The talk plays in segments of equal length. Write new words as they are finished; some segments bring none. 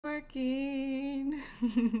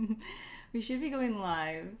We should be going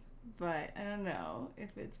live, but I don't know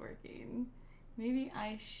if it's working. Maybe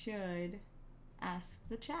I should ask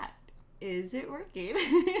the chat. Is it working?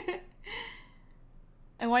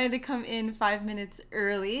 I wanted to come in 5 minutes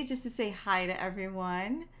early just to say hi to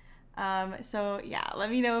everyone. So yeah, let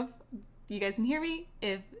me know if you guys can hear me,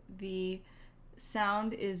 if the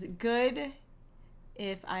sound is good.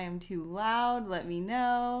 If I am too loud, let me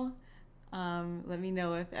know. Let me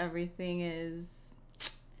know if everything is,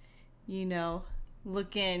 you know,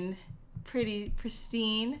 looking pretty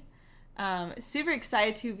pristine. Super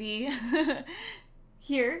excited to be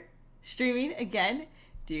here streaming again.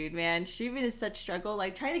 Dude, man, streaming is such struggle.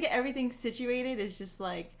 Like, trying to get everything situated is just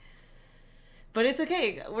like, but it's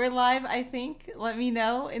okay. We're live, I think. Let me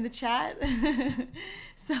know in the chat.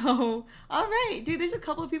 So, all right, dude, there's a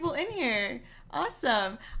couple of people in here.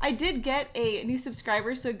 Awesome. I did get a new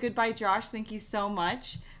subscriber, so goodbye, Josh. Thank you so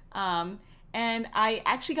much. And I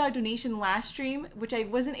actually got a donation last stream, which I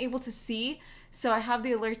wasn't able to see, so I have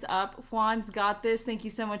the alerts up. Juan's got this. Thank you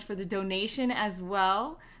so much for the donation as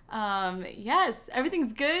well. Yes,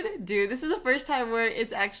 everything's good. Dude, this is the first time where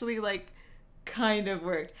it's actually, like, kind of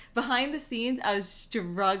worked. Behind the scenes, I was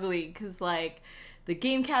struggling because, like, the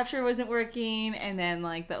game capture wasn't working, and then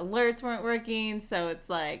like the alerts weren't working, so it's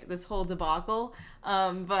like this whole debacle.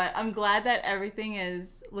 But I'm glad that everything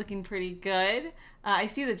is looking pretty good. I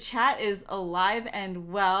see the chat is alive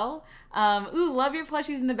and well. Ooh, love your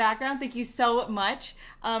plushies in the background. Thank you so much.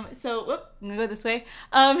 So, whoop, I'm gonna go this way.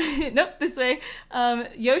 Nope, this way.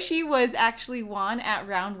 Yoshi was actually won at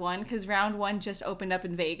round 1 because round 1 just opened up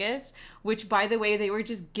in Vegas, which, by the way, they were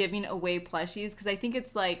just giving away plushies because I think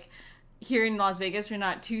it's like, here in Las Vegas, we're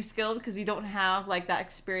not too skilled because we don't have like that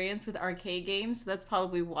experience with arcade games. So that's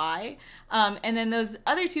probably why. And then those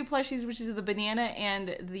other 2 plushies, which is the banana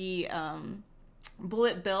and the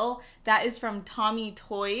Bullet Bill, that is from Tommy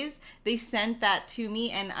Toys. They sent that to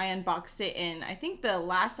me and I unboxed it in, I think, the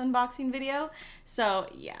last unboxing video. So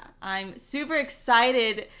yeah, I'm super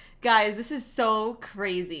excited. Guys, this is so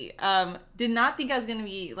crazy. Did not think I was gonna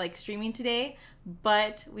be like streaming today,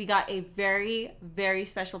 but we got a very, very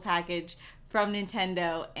special package from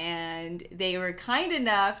Nintendo, and they were kind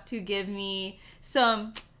enough to give me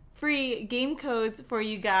some free game codes for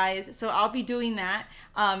you guys. So I'll be doing that.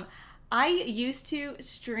 I used to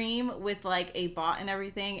stream with like a bot and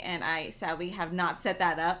everything, and I sadly have not set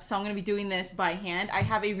that up. So I'm going to be doing this by hand. I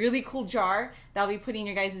have a really cool jar that I'll be putting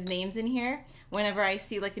your guys' names in here whenever I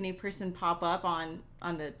see like a new person pop up on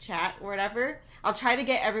the chat or whatever. I'll try to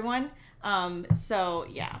get everyone. So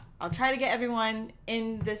yeah, I'll try to get everyone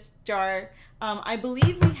in this jar. I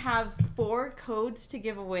believe we have 4 codes to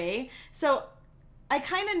give away. So I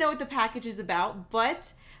kind of know what the package is about,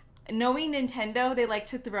 but knowing Nintendo, they like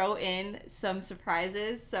to throw in some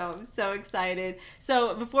surprises, so I'm so excited.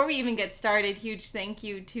 So before we even get started, huge thank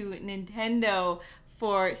you to Nintendo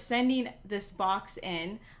for sending this box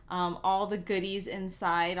in, all the goodies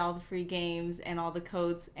inside, all the free games and all the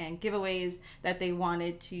codes and giveaways that they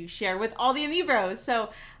wanted to share with all the Amiibros. So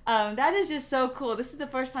that is just so cool. This is the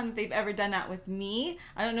first time that they've ever done that with me.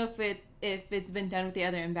 I don't know if it's been done with the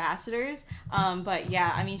other ambassadors, but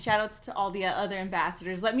yeah, I mean, shout outs to all the other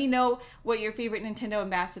ambassadors. Let me know what your favorite Nintendo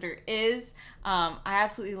ambassador is. I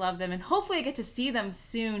absolutely love them, and hopefully I get to see them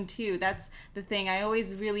soon too. That's the thing. I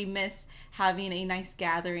always really miss having a nice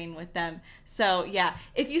gathering with them. So yeah,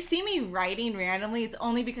 if you see me writing randomly, it's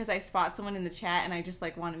only because I spot someone in the chat and I just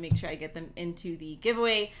like want to make sure I get them into the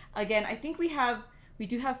giveaway. Again, I think we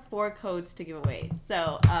do have 4 codes to give away.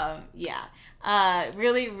 So yeah,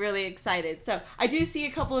 really, really excited. So I do see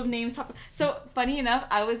a couple of names pop up. So funny enough,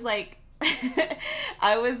 I was like,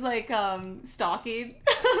 stalking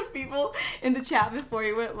people in the chat before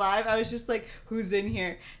we went live. I was just like, who's in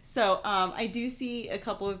here? So I do see a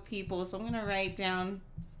couple of people. So I'm going to write down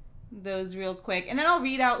those real quick. And then I'll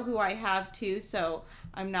read out who I have too, so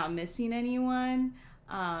I'm not missing anyone.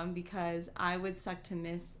 Because I would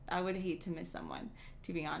hate to miss someone,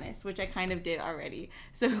 to be honest, which I kind of did already.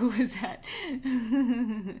 So who was that?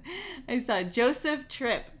 I saw Joseph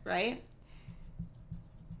Tripp, right?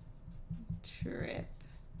 Tripp.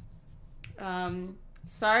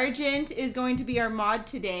 Sergeant is going to be our mod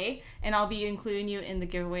today, and I'll be including you in the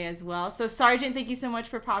giveaway as well. So Sergeant, thank you so much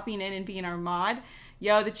for popping in and being our mod.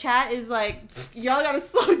 Yo, the chat is like, y'all gotta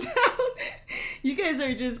slow down. You guys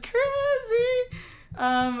are just crazy.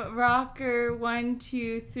 Rocker 1,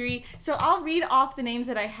 2, 3. So I'll read off the names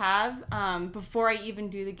that I have before I even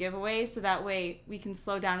do the giveaway, so that way we can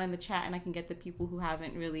slow down in the chat and I can get the people who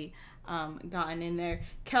haven't really gotten in there.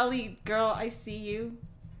 Kelly, girl, I see you.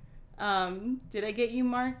 Did I get you,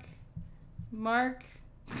 Mark?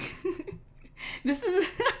 This is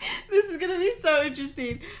this is gonna be so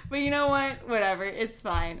interesting. But you know what? Whatever. It's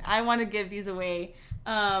fine. I want to give these away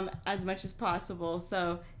as much as possible.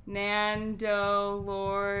 So Nando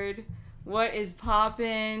Lord, what is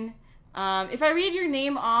poppin'? If I read your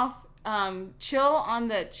name off, chill on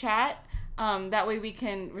the chat. That way we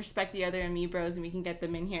can respect the other ME bros and we can get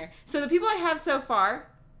them in here. So the people I have so far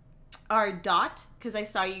are Dot, because I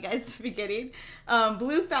saw you guys at the beginning,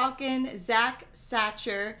 Blue Falcon, Zach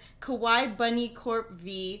Satcher, Kawaii Bunny Corp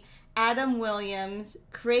V, Adam Williams,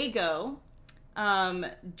 Crago,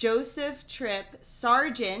 Joseph Tripp,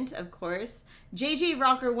 Sargent, of course, JJ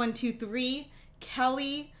Rocker 123,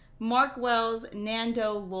 Kelly, Mark Wells,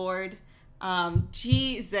 Nando Lord,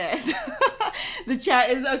 Jesus. The chat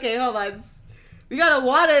is okay. Hold on. We got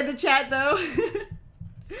Iwata in the chat though.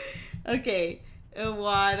 Okay,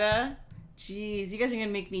 Iwata. Jeez, you guys are gonna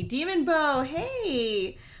make me Demon Bow.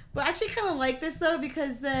 Hey, but I actually kind of like this though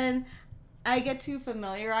because then I get to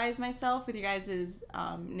familiarize myself with your guys'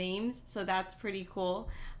 names, so that's pretty cool.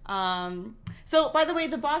 So by the way,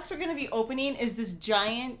 the box we're gonna be opening is this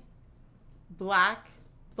giant black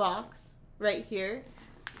box right here.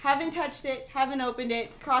 Haven't touched it, haven't opened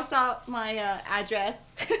it, crossed out my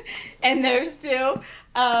address, and there's two.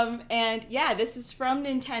 And yeah, this is from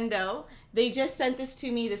Nintendo. They just sent this to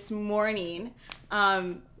me this morning.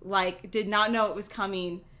 Like, did not know it was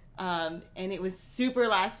coming, and it was super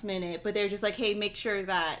last minute, but they're just like, hey, make sure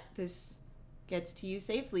that this gets to you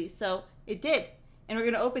safely. So it did, and we're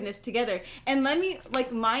gonna open this together. And let me,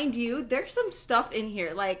 like, mind you, there's some stuff in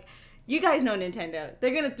here, like, you guys know Nintendo.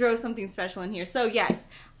 They're gonna throw something special in here. So yes,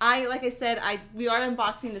 like I said, we are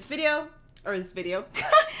unboxing this video. We're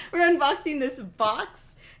unboxing this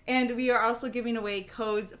box, and we are also giving away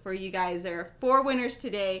codes for you guys. There are 4 winners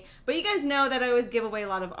today, but you guys know that I always give away a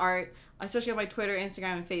lot of art, especially on my Twitter,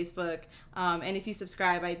 Instagram, and Facebook. And if you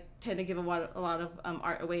subscribe, I tend to give a lot of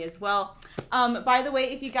art away as well. By the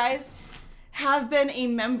way, if you guys have been a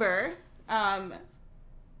member,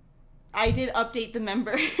 I did update the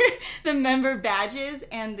member the member badges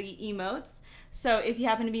and the emotes. So if you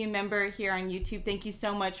happen to be a member here on YouTube, thank you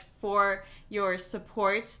so much for your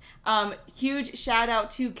support. Huge shout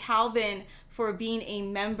out to Calvin for being a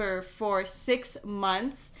member for 6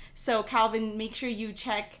 months. So Calvin, make sure you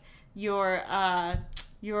check your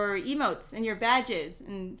emotes and your badges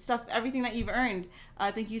and stuff, everything that you've earned.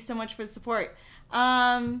 Thank you so much for the support.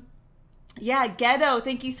 Yeah, Ghetto,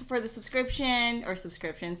 thank you for the subscribe.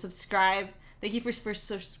 Thank you for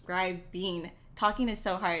subscribing. Talking is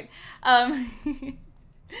so hard.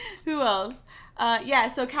 Who else? Yeah,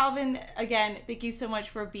 so Calvin, again, thank you so much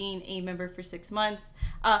for being a member for 6 months.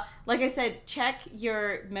 Like I said, check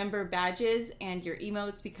your member badges and your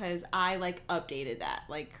emotes because I like updated that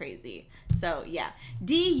like crazy. So yeah,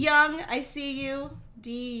 D Young, I see you.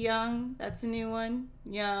 D Young, that's a new one.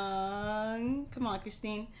 Young, come on,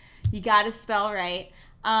 Christine. You gotta spell right.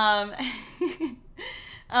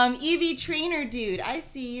 Evie Trainer Dude, I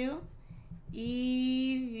see you.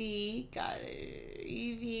 Evie, got it.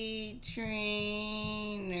 Evie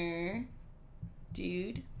Trainer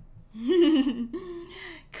Dude.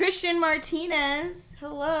 Christian Martinez.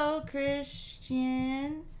 Hello,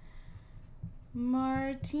 Christian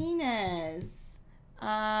Martinez.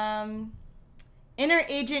 Inner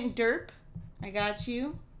Agent Derp, I got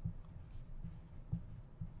you.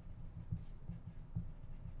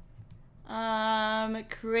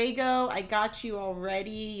 Crago, I got you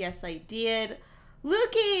already. Yes, I did.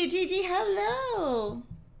 Lukey, GG, hello.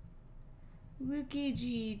 Lukey,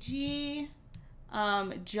 GG.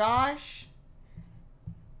 Josh.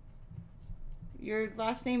 Your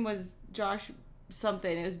last name was Josh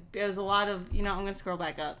something. It was a lot of, you know, I'm gonna scroll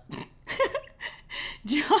back up.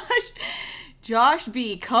 Josh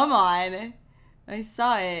B, come on. I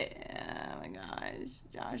saw it. Oh my gosh.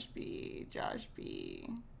 Josh B.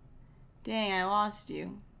 Dang, I lost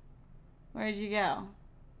you. Where'd you go?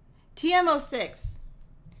 TM06.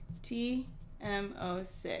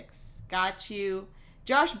 TM06. Got you.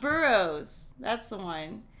 Josh Burrows. That's the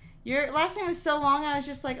one. Your last name was so long, I was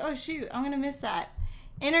just like, oh shoot, I'm gonna miss that.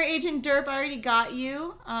 Inner Agent Derp, I already got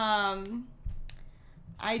you. I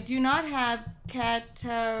do not have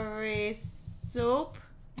Catarsoap.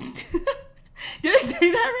 Did I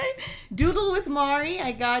say that right? Doodle with Mari,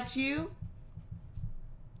 I got you.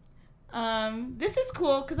 This is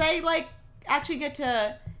cool because I like actually get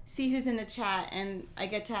to see who's in the chat, and I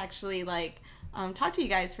get to actually like talk to you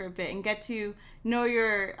guys for a bit and get to know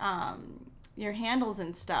your handles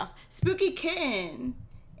and stuff. Spooky Kitten,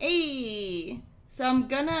 hey. So I'm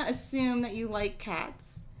gonna assume that you like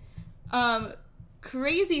cats.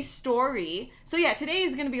 crazy story. So yeah, today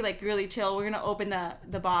is gonna be like really chill. We're gonna open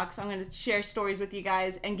the box. I'm gonna share stories with you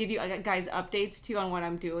guys and give you guys updates too on what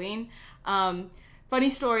I'm doing. Funny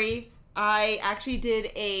story. I actually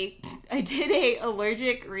did a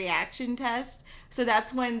allergic reaction test. So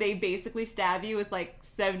that's when they basically stab you with like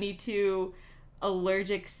 72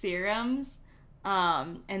 allergic serums,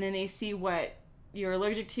 and then they see what you're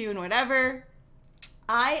allergic to and whatever.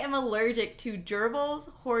 I am allergic to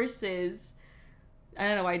gerbils, horses. I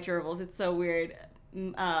don't know why gerbils. It's so weird.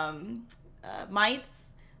 Mites.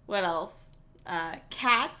 What else?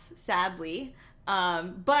 Cats, sadly.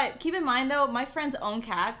 But keep in mind though, my friends own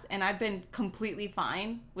cats and I've been completely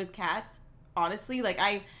fine with cats. Honestly, like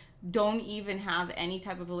I don't even have any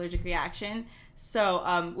type of allergic reaction.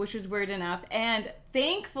 So, which was weird enough. And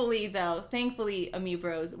thankfully though,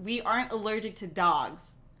 Amibros, we aren't allergic to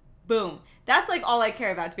dogs. Boom. That's like all I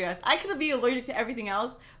care about, to be honest. I could be allergic to everything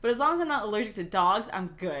else, but as long as I'm not allergic to dogs, I'm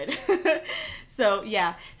good. So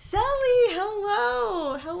yeah. Sally,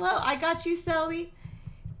 hello. Hello. I got you, Sally.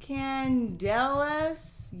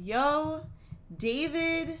 Candelas, yo,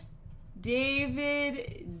 David Dinan,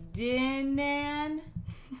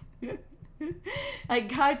 I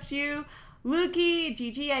got you, Lukey,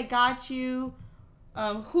 Gigi, I got you,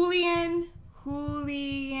 Julian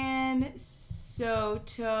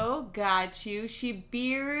Soto, got you,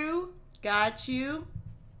 Shibiru, got you,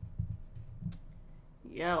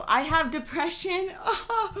 yo, I have depression,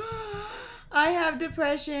 oh, I have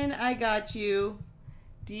depression, I got you.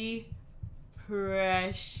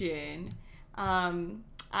 Depression.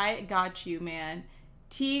 I got you, man.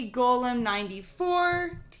 �々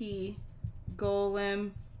𝘾𝙃94.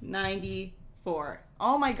 𝘚𝘃𝘼𝑒94.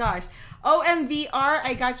 Oh my gosh. OMVR.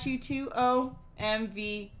 I got you too.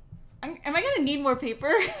 OMV. Am I gonna need more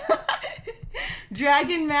paper?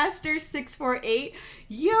 Dragon Master 648.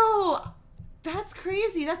 Yo, that's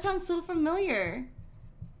crazy. That sounds so familiar.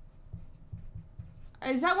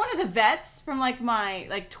 Is that one of the vets from like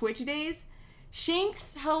my Twitch days?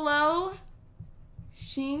 Shinx, hello.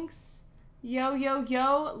 Shinx, yo, yo,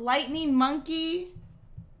 yo. Lightning Monkey.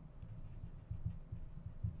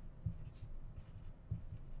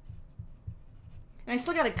 And I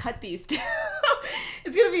still gotta cut these too.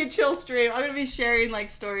 It's gonna be a chill stream. I'm gonna be sharing like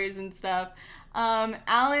stories and stuff.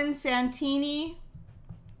 Alan Santini.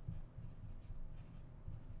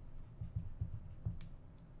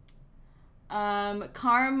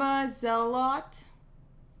 Karma Zelot.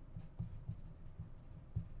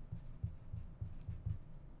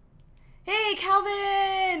 Hey,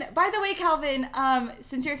 Calvin! By the way, Calvin,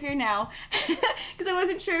 since you're here now, because I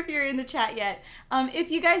wasn't sure if you're in the chat yet,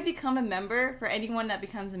 if you guys become a member, for anyone that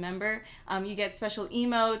becomes a member, you get special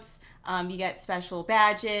emotes, you get special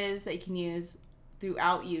badges that you can use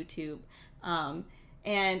throughout YouTube.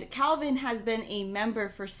 And Calvin has been a member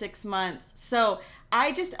for 6 months, so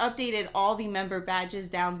I just updated all the member badges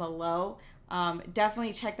down below.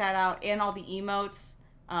 Definitely check that out, and all the emotes.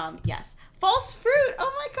 Yes. False fruit.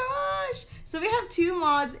 Oh my gosh. So we have 2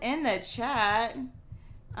 mods in the chat.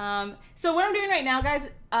 So what I'm doing right now, guys,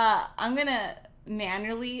 I'm going to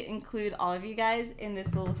manually include all of you guys in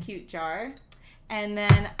this little cute jar. And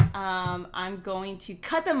then I'm going to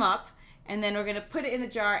cut them up. And then we're going to put it in the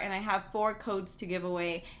jar. And I have 4 codes to give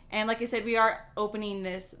away. And like I said, we are opening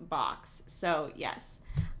this box. So yes.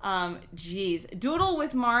 Geez, Doodle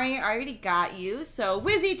with Mari, I already got you. So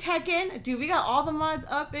Wizzy Tekken, dude, we got all the mods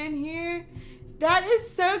up in here. That is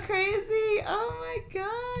so crazy. Oh my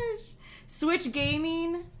gosh. Switch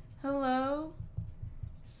Gaming, hello.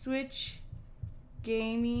 Switch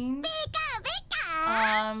Gaming.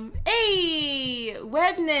 Hey,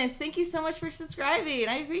 Webness, thank you so much for subscribing.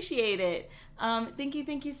 I appreciate it.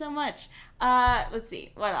 Thank you so much. Let's see,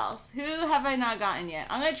 what else? Who have I not gotten yet?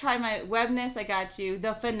 I'm gonna try my Webness. I got you.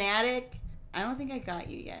 The Fanatic. I don't think I got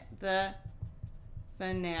you yet. The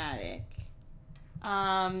Fanatic.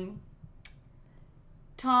 Tom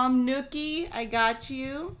Nookie, I got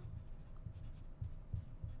you.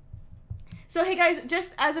 So hey guys,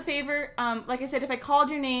 just as a favor, like I said, if I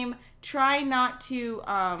called your name, try not to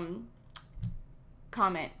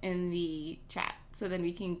comment in the chat, so then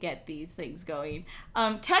we can get these things going.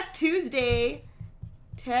 Tech Tuesday.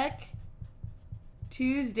 Yo,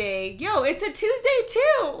 it's a Tuesday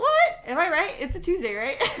too. What? Am I right? It's a Tuesday,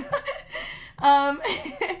 right?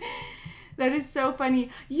 That is so funny.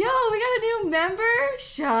 Yo, we got a new member.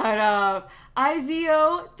 Shut up.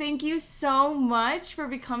 Izio, thank you so much for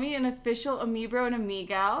becoming an official Amibro and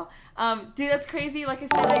Amigal. Dude, that's crazy. Like I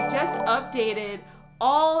said, I just updated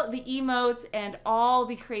all the emotes and all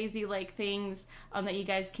the crazy like things that you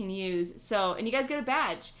guys can use. So, and you guys get a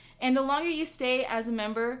badge. And the longer you stay as a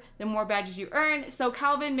member, the more badges you earn. So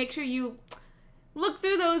Calvin, make sure you look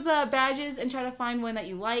through those badges and try to find one that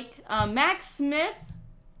you like. Max Smith.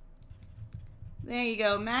 There you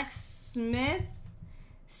go. Max Smith.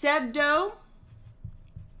 Sebdo.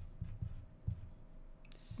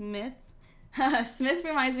 Smith. Smith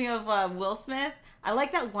reminds me of Will Smith. I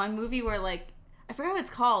like that one movie where, like, I forgot what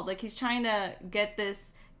it's called. Like, he's trying to get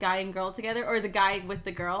this guy and girl together, or the guy with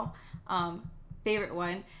the girl. Favorite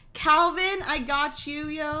one. Calvin, I got you,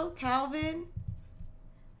 yo. Calvin.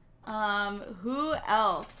 Who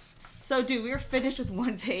else? So, dude, we were finished with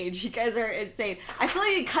one page. You guys are insane. I still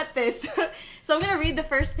need to cut this. So I'm going to read the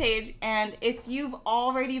first page, and if you've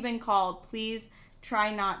already been called, please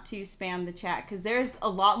try not to spam the chat, because there's a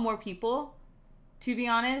lot more people, to be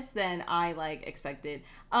honest, than I, like, expected.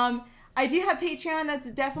 I do have Patreon. That's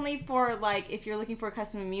definitely for, like, if you're looking for a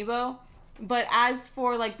custom amiibo. But as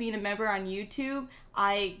for, like, being a member on YouTube,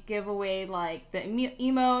 I give away, like, the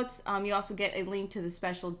emotes. You also get a link to the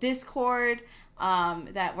special Discord,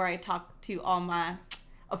 where I talk to all my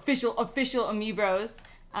official amiibos.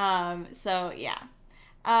 So, yeah.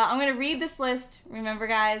 I'm going to read this list, remember,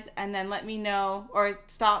 guys, and then let me know, or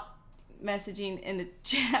stop messaging in the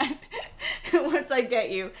chat once I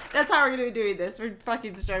get you. That's how we're going to be doing this. We're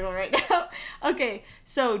fucking struggling right now. Okay,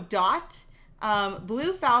 so Dot,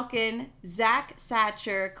 Blue Falcon, Zach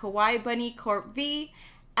Satcher, Kawaii Bunny Corp V,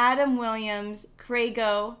 Adam Williams,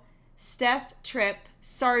 Crago, Steph Tripp,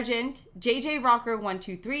 Sargent, JJ Rocker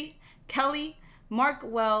 123, Kelly, Mark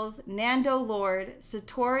Wells, Nando Lord,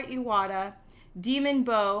 Satoru Iwata, Demon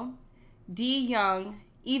Bow, D Young,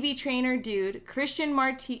 Evie Trainer Dude, Christian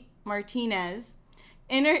Martinez,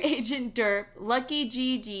 Inner Agent Derp, Lucky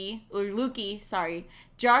GG, or Lukey, sorry,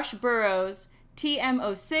 Josh Burrows,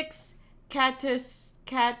 TM06, Katarasuip,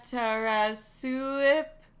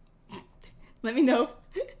 let me know.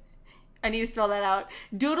 I need to spell that out.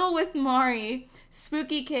 Doodle with Mari,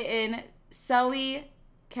 Spooky Kitten, Sully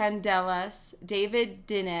Candelas, David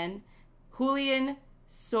Dinnen, Julian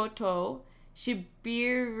Soto,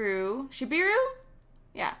 Shibiru?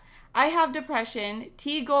 Yeah. I Have Depression,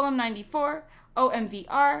 T Golem 94,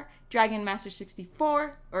 OMVR, Dragon Master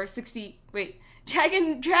 64, or 60, wait,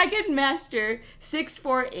 Dragon Master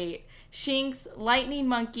 648, Shinx, Lightning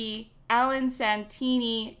Monkey, Alan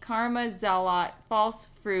Santini, Karma Zealot, False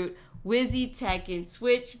Fruit, Wizzy Tekken,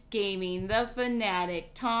 Switch Gaming, The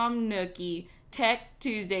Fanatic, Tom Nookie, Tech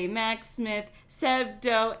Tuesday, Max Smith,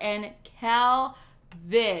 Sebdo, and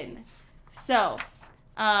Calvin. So,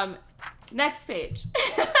 next page.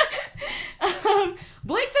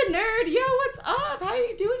 Blake the Nerd, yo, what's up? How are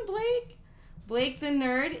you doing, Blake? Blake the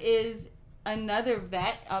Nerd is another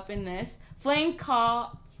vet up in this. Flame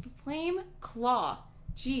Claw,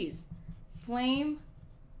 jeez, Flame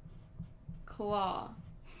Claw.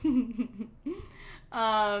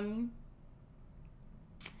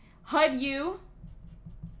 Hud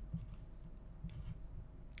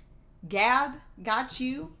Gab, got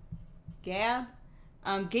you, Gab,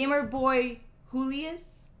 Gamer Boy Julius,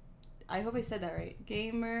 I hope I said that right,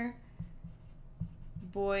 Gamer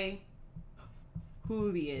Boy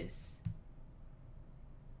Julius,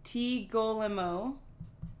 T Golemo,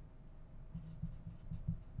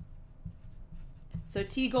 so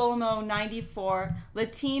T Golemo 94,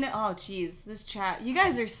 Latina, oh geez, this chat, you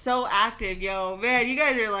guys are so active, yo, man, you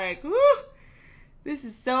guys are like, woo, this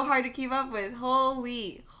is so hard to keep up with,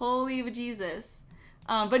 holy bejesus.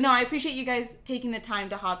 But no, I appreciate you guys taking the time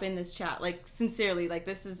to hop in this chat, like, sincerely, like,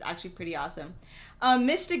 this is actually pretty awesome.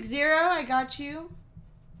 Mystic Zero, I got you.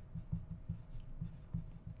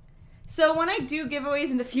 So when I do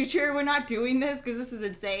giveaways in the future, we're not doing this because this is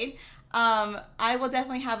insane. I will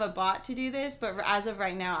definitely have a bot to do this, but as of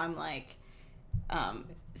right now, I'm like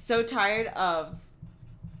so tired of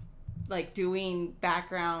like doing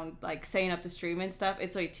background, like setting up the stream and stuff.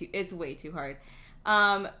 It's way too hard.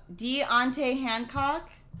 Deontay Hancock,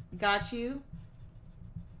 got you.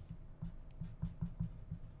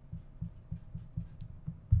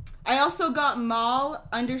 I also got Mal_SJ,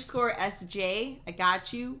 I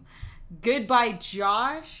got you. Goodbye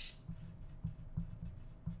Josh.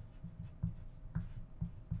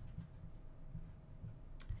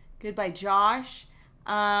 Goodbye Josh.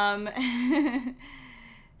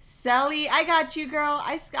 Sally, I got you, girl.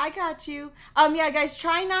 I got you. Yeah, guys,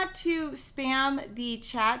 try not to spam the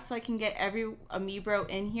chat so I can get every amiibo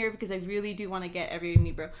in here because I really do want to get every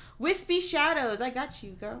amiibo. Wispy Shadows, I got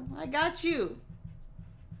you, girl. I got you.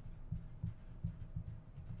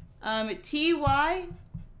 TY,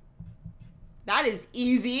 that is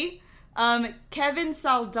easy. Kevin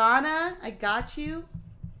Saldana, I got you.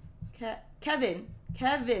 Kevin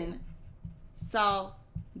Saldana.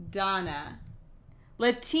 Donna.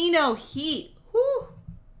 Latino Heat. Whew.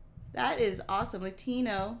 That is awesome.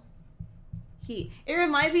 Latino Heat. It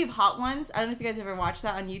reminds me of Hot Ones. I don't know if you guys ever watched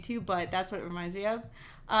that on YouTube, but that's what it reminds me of.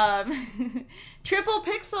 Triple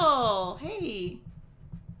Pixel. Hey.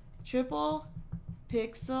 Triple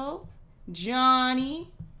Pixel. Johnny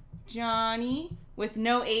with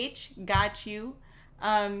no H. Got you.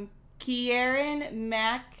 Kieran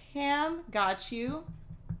Mackham. Got you.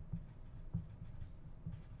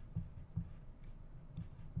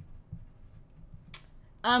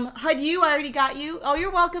 HUD-U, I already got you. Oh,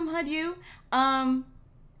 you're welcome, HUD-U. And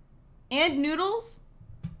Noodles.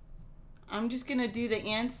 I'm just gonna do the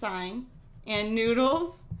and sign. And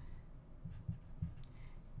Noodles.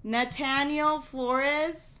 Nathaniel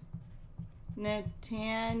Flores.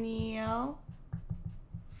 Nathaniel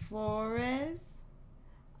Flores.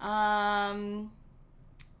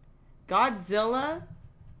 Godzilla.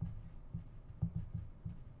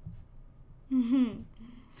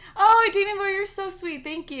 Oh, Demon Boy, you're so sweet.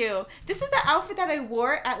 Thank you. This is the outfit that I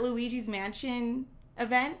wore at Luigi's Mansion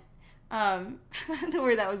event. I don't know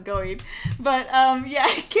where that was going. But, yeah,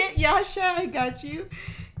 Kit Yasha, I got you.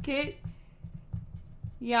 Kit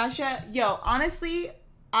Yasha. Yo, honestly,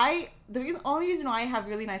 the only reason why I have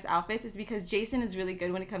really nice outfits is because Jason is really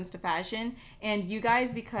good when it comes to fashion. And you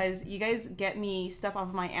guys, because you guys get me stuff off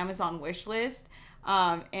of my Amazon wish list.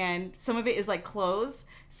 And some of it is like clothes.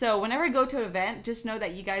 So whenever I go to an event, just know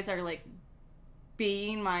that you guys are like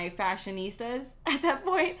being my fashionistas at that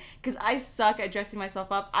point, because I suck at dressing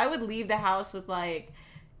myself up. I would leave the house with like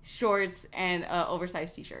shorts and an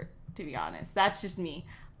oversized t-shirt, to be honest. That's just me.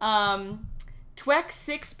 Twex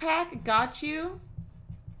six pack, got you.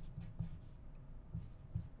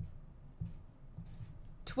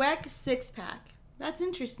 Twex six pack. That's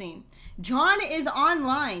interesting. John is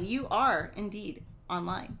online. You are indeed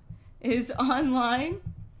online. Is online.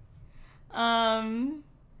 I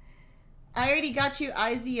already got you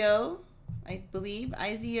IZO, I believe.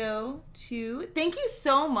 IZO2. Thank you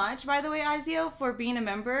so much, by the way, IZO, for being a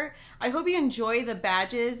member. I hope you enjoy the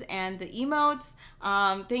badges and the emotes.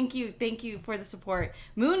 Thank you for the support.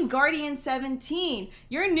 Moon Guardian 17.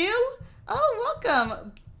 You're new? Oh,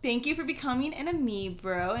 welcome. Thank you for becoming an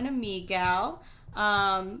amiibro, an amigal.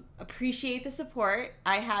 Appreciate the support.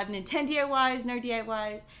 I have Nintendo DIYs, Nerd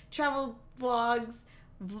DIYs, travel vlogs,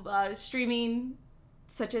 streaming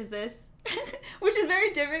such as this, which is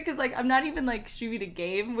very different because like I'm not even like streaming a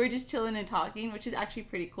game. We're just chilling and talking, which is actually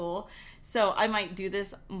pretty cool. So I might do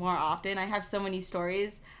this more often. I have so many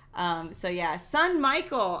stories. So yeah, Son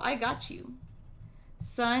Michael, I got you.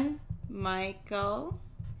 Son Michael,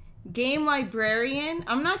 Game Librarian.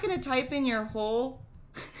 I'm not gonna type in your whole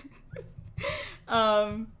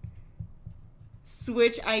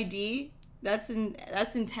Switch ID. That's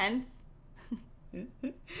intense.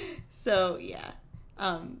 So yeah,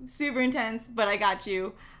 super intense, but I got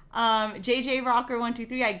you. JJ Rocker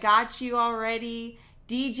 123, I got you already.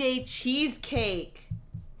 DJ Cheesecake.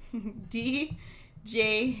 DJ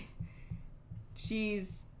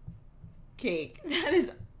Cheesecake. That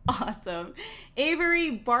is awesome.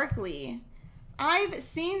 Avery Barkley, I've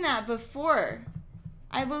seen that before.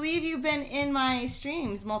 I believe you've been in my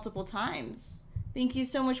streams multiple times. Thank you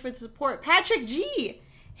so much for the support. Patrick G,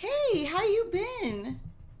 hey, how you been?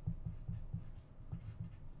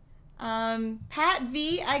 Pat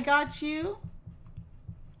V, I got you.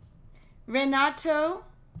 Renato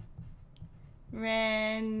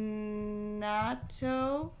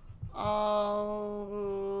Oliveira,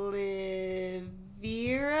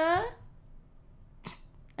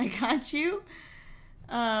 I got you.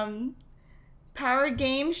 Power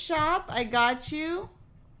Game Shop, I got you.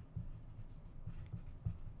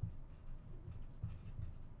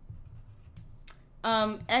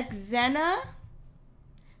 Xena,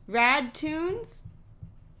 Rad Tunes,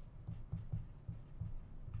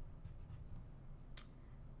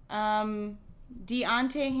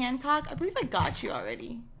 Deontay Hancock, I believe I got you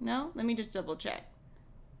already. No? Let me just double check.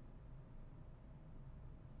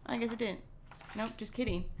 I guess I didn't. Nope, just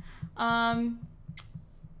kidding. Deontay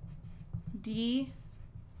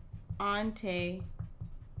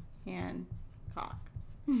Hancock.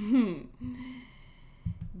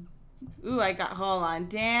 Ooh, I got, hold on.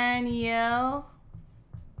 Danielle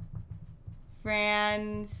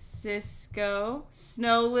Francisco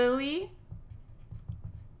Snow Lily.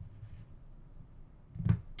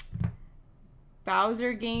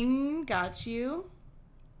 Bowser Gaming, got you.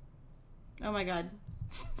 Oh my god.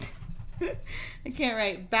 I can't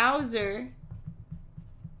write. Bowser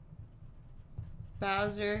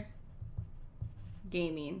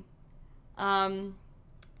Gaming.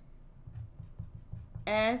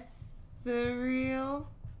 Ethereal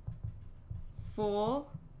Fool.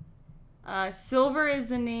 Silver is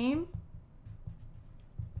the name.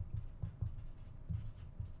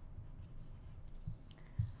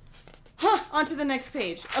 Huh, on to the next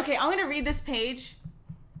page. Okay, I'm gonna read this page.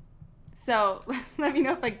 So let me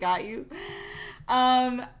know if I got you.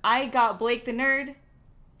 I got Blake the Nerd,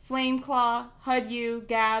 Flameclaw,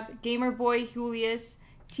 𝘖𝘧𝘧𝘪𝘣𝘦, Gamerboy Julius,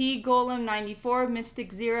 𝘔𝘃𝑗𝑒𝑚94,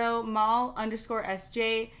 Mystic Zero,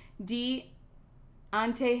 Mal_SJ, D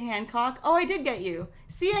Ante Hancock. Oh, I did get you.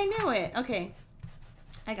 See, I knew it. Okay,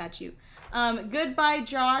 I got you. Goodbye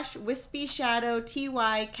Josh, Wispy Shadow,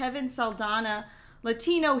 TY, Kevin Saldana,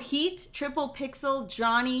 Latino Heat, Triple Pixel,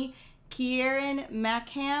 Johnny,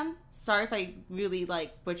 𝘖𝘧𝘧𝘪𝘣𝘦. Sorry if I really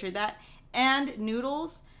butchered that. And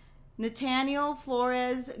Noodles, Nathaniel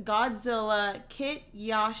Flores, Godzilla, Kit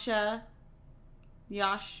Yasha,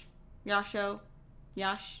 Yash,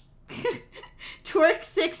 Twerk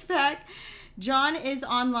Six Pack, John is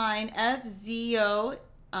online, FZO-2,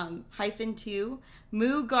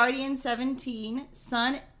 Moo Guardian 17,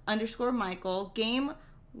 Son_Michael, Game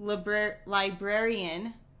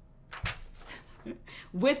Librarian,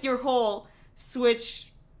 with your whole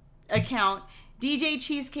Switch account, DJ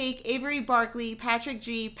Cheesecake, Avery Barkley, Patrick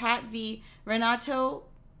G, Pat V, Renato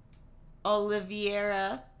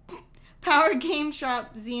Oliveira, Power Game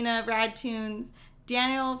Shop, Xena, Radtunes,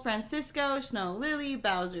 Daniel Francisco, Snow Lily,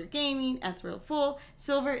 Bowser Gaming, 𝘓𝑪𝑎𝑙,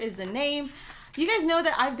 Silver is the name. You guys know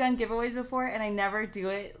that I've done giveaways before and I never do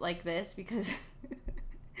it like this because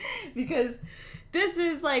because this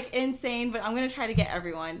is insane, but I'm gonna try to get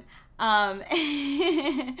everyone.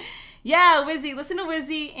 Yeah, Wizzy, listen to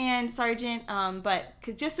Wizzy and Sergeant, but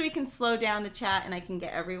just so we can slow down the chat and I can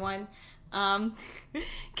get everyone.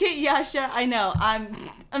 Kit Yasha, I know,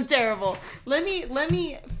 I'm terrible. Let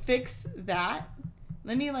me fix that.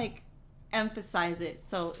 Let me emphasize it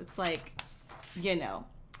so it's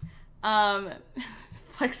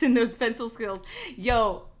flexing those pencil skills.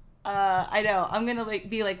 Yo, I know, I'm gonna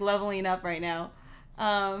be leveling up right now.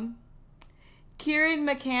 Kieran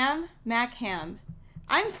Mackham.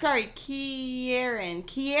 I'm sorry, Kieran. I'm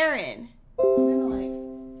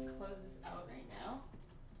gonna close this out right now.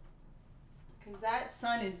 Cause that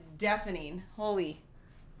sun is deafening. Holy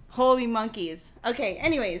monkeys. Okay,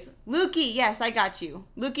 anyways. Lukey, yes, I got you.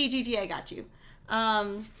 Lukey GG, I got you.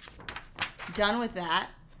 Done with that.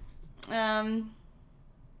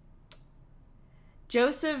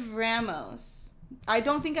 Joseph Ramos. I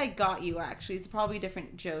don't think I got you, actually. It's probably a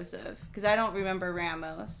different Joseph, because I don't remember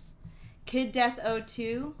Ramos. Kid Death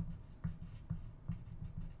 02.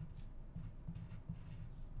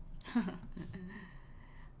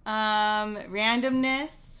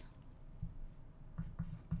 Randomness.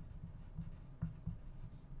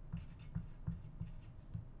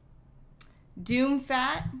 Doom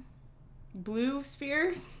Fat. Blue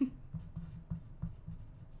Sphere.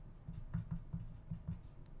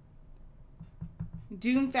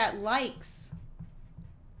 Doom Fat likes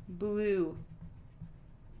Blue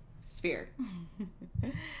Sphere.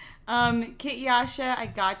 Kit Yasha, I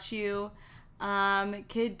got you.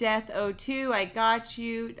 Kid Death 02, I got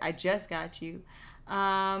you. I just got you.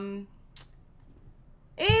 Hey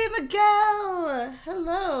Miguel,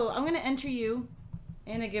 hello. I'm gonna enter you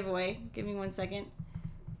in a giveaway. Give me 1 second.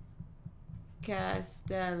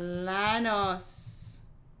 Castellanos.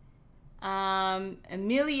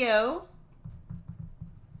 Emilio.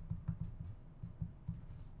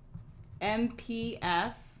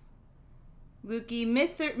 MPF. Lukey,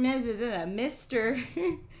 Mr.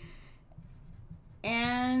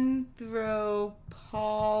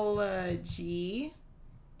 Anthropology.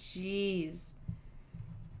 Jeez.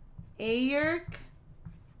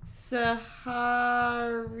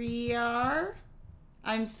 𝘖𝘧𝘧𝘪𝘐𝑎𝑟.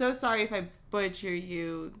 I'm so sorry if I butcher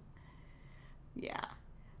you. Yeah.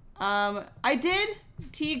 I did.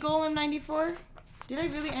 𝘔𝘃𝑗𝑒𝑚94. Did I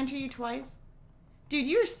really enter you twice? Dude,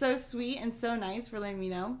 you're so sweet and so nice for letting me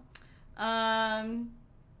know. Oh,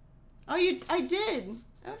 I did.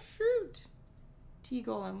 Oh, shoot.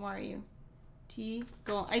 𝘔𝑗𝑒𝑚, where are you?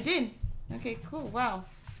 𝘔𝑗e𝑒𝑚. I did. Okay, cool. Wow.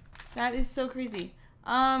 That is so crazy.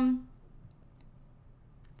 Pokemon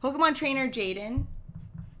Trainer Jaden.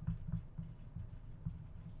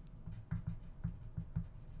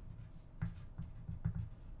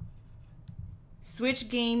 Switch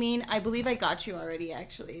Gaming. I believe I got you already,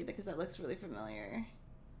 actually, because that looks really familiar.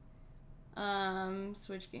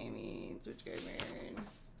 Switch Gaming. Switch Gaming.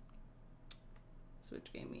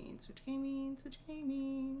 Switch Gaming. Switch Gaming. Switch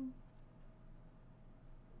Gaming.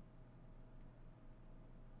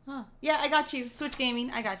 Huh. Yeah, I got you. Switch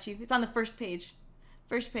Gaming. I got you. It's on the first page.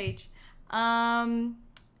 First page.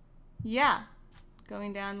 Yeah.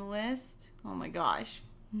 Going down the list. Oh my gosh.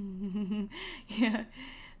 Yeah.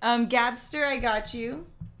 Gabster, I got you.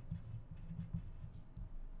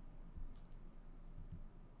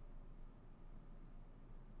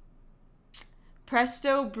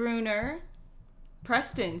 Presto Bruner.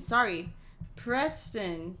 Preston, sorry.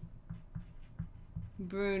 Preston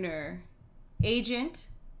Bruner. Agent.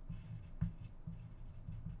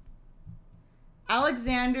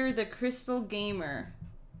 Alexander the Crystal Gamer.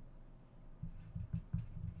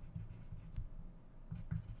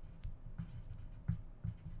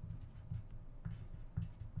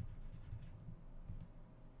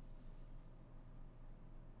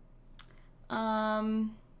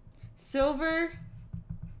 Silver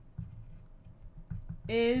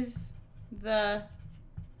is the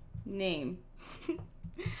name.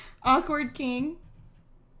 Awkward King.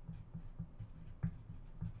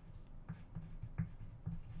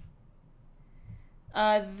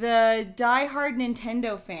 The diehard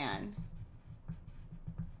Nintendo fan.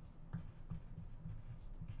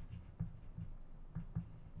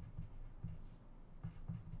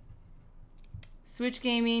 Switch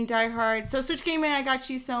Gaming, diehard. So Switch Gaming, I got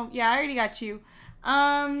you. So yeah, I already got you.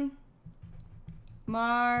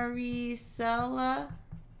 Maricela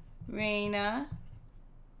Reina.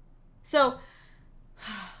 So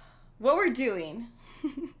what we're doing,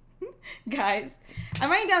 guys,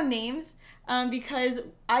 I'm writing down names because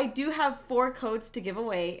I do have 4 codes to give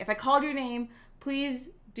away. If I called your name,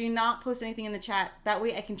 please do not post anything in the chat. That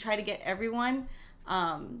way I can try to get everyone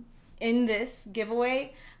in this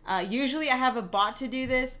giveaway. Usually I have a bot to do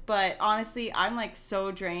this, but honestly, I'm like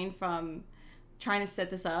so drained from trying to set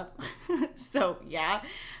this up. So yeah.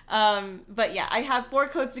 But yeah, I have 4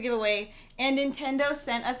 codes to give away, and Nintendo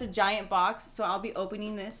sent us a giant box, so I'll be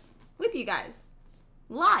opening this with you guys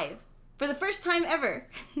live for the first time ever.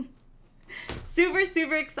 Super,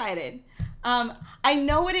 super excited. I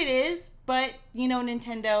know what it is, but you know,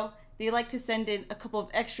 Nintendo, they like to send in a couple of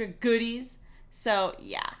extra goodies. So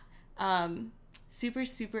yeah. Super,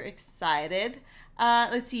 super excited.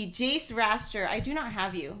 Let's see. Jace Raster. I do not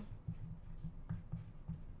have you.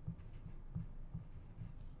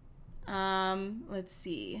 Let's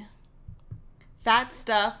see. Fat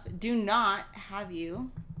Stuff. Do not have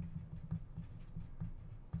you.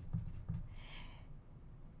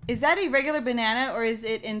 Is that a regular banana or is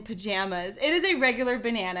it in pajamas? It is a regular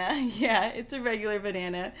banana. Yeah, it's a regular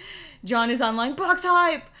banana. John is online. Box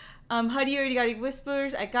hype. Huddy already got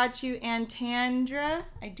Whispers. I got you. And Tandra,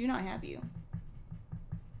 I do not have you.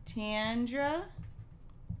 Tandra,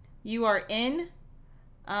 you are in.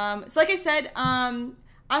 So like I said, I'm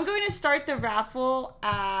going to start the raffle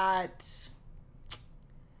at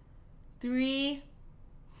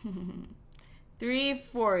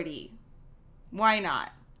 3:40. Why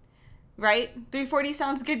not? Right? 3:40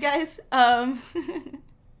 sounds good, guys.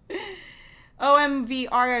 OMVR,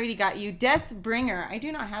 I already got you. Deathbringer, I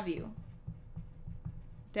do not have you.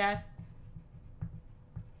 Deathbringer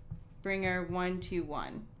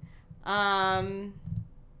 121.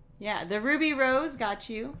 Yeah, the Ruby Rose got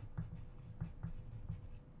you.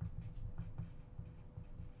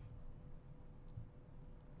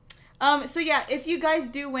 So yeah, if you guys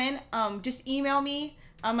do win, just email me.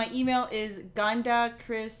 My email is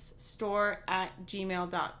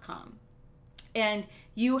gandacrisstore@gmail.com. And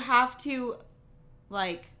you have to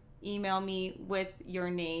like email me with your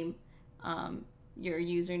name, your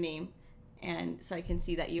username, and so I can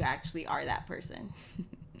see that you actually are that person.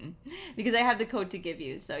 Because I have the code to give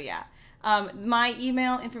you. So yeah. My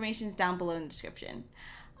email information is down below in the description.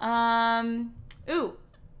 Ooh,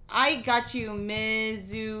 I got you,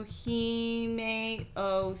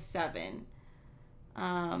 Mizuhime07.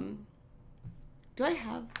 Do I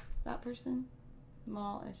have that person?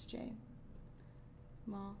 Mall SJ.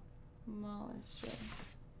 Mall SJ.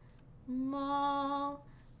 Mall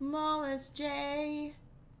SJ.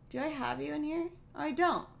 Do I have you in here? Oh, I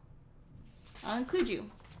don't. I'll include you.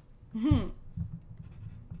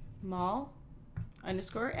 Mall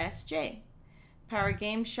 _ SJ. Power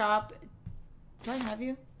Game Shop. Do I have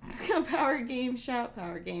you? Power Game Shop.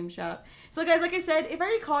 So guys, like I said, if I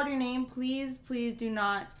already called your name, please do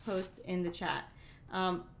not post in the chat.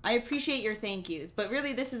 I appreciate your thank yous, but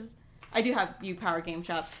really this is, I do have you, Power Game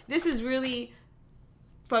Shop. This is really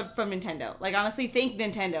from Nintendo. Like honestly, thank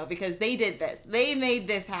Nintendo because they did this. They made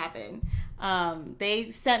this happen. They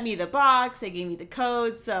sent me the box, they gave me the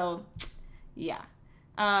code, so yeah.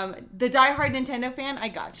 The diehard Nintendo fan, I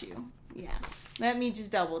got you. Yeah. Let me just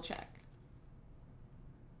double check.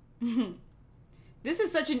 This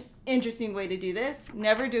is such an interesting way to do this.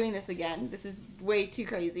 Never doing this again. This is way too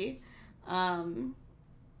crazy.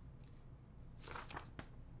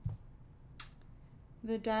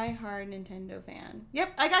 The die-hard Nintendo fan.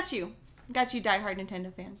 Yep, I got you. Got you, die-hard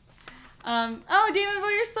Nintendo fan. Oh, Damon Boy,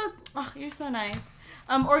 you're so nice.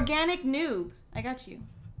 Organic noob. I got you.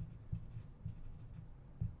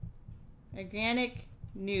 Organic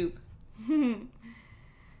noob.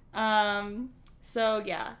 So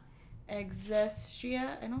yeah.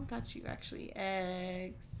 𝘖𝘧𝘧𝘪𝘐. I don't got you actually.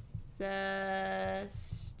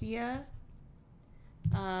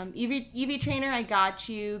 𝘖𝘧𝘧𝘪𝘐. Evie Trainer, I got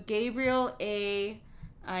you. Gabriel A,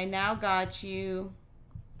 I now got you.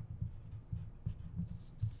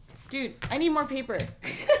 Dude, I need more paper.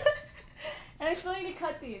 And I still need to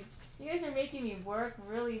cut these. You guys are making me work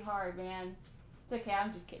really hard, man. It's okay,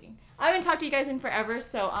 I'm just kidding. I haven't talked to you guys in forever,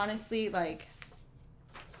 so honestly, like,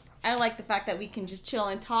 I like the fact that we can just chill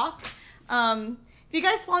and talk. If you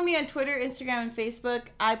guys follow me on Twitter, Instagram, and Facebook,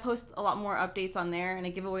 I post a lot more updates on there, and I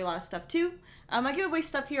give away a lot of stuff too. I give away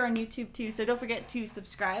stuff here on YouTube too, so don't forget to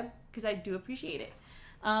subscribe, because I do appreciate it.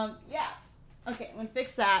 Yeah. Okay, I'm going to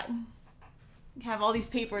fix that. Have all these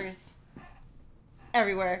papers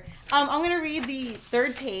everywhere. I'm going to read the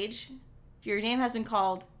third page. If your name has been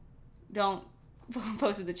called, don't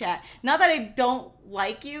post in the chat. Not that I don't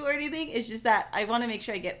like you or anything, it's just that I want to make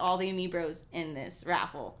sure I get all the Amiibros in this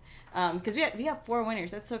raffle. Because we have 4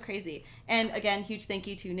 winners. That's so crazy. And again, huge thank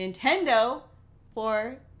you to Nintendo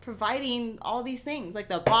for providing all these things, like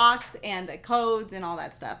the box and the codes and all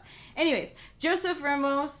that stuff. Anyways, Joseph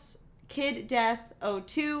Ramos, Kid Death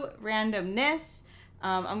 02, Randomness.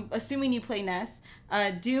 I'm assuming you play Ness.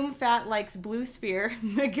 Doom Fat Likes Blue Sphere,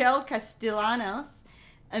 Miguel Castellanos,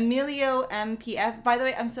 Emilio MPF. By the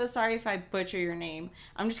way, I'm so sorry if I butcher your name.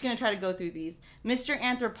 I'm just going to try to go through these. Mr.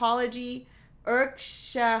 Anthropology,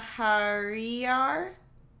 𝘖𝘧𝘧𝘪𝘐.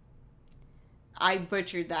 I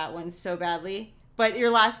butchered that one so badly. But your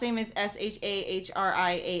last name is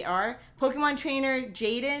𝘓𝘓𝑎𝑟. Pokemon Trainer,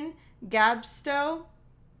 Jaden Gabsto.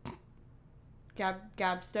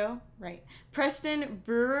 Gabsto, right. Preston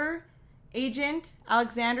Brewer, Agent,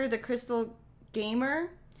 Alexander the Crystal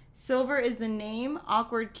Gamer. Silver is the name.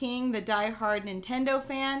 Awkward King, the die-hard Nintendo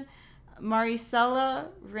fan. Maricela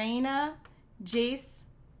Reina, Jace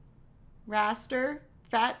Raster,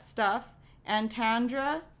 Fat Stuff,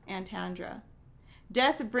 Antandra.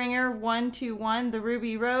 Deathbringer 121, the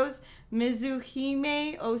Ruby Rose,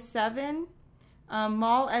 Mizuhime07,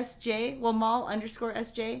 Mall SJ, well, Mall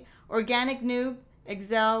 _SJ, Organic Noob,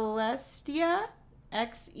 𝘖𝑧𝘧𝘪𝘐,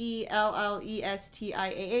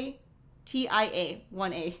 XELLESTIA,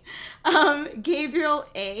 1A, Gabriel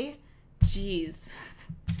A, jeez.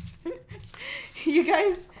 You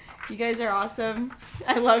guys are awesome.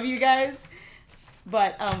 I love you guys.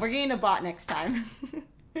 But we're getting a bot next time.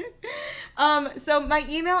 So my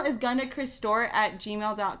email is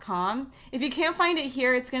gundakristore@gmail.com. If you can't find it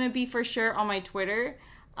here, it's going to be for sure on my Twitter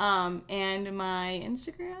and my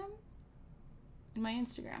Instagram.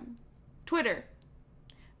 Twitter.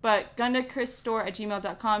 But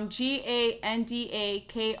gundakristore@gmail.com.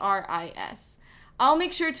 GANDAKRIS. I'll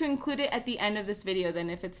make sure to include it at the end of this video then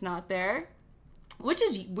if it's not there. Which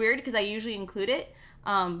is weird because I usually include it.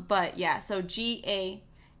 But yeah, so GANDAKRIS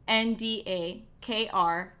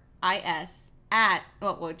at,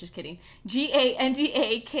 well, just kidding.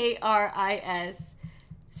 GANDAKRIS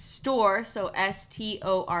store, so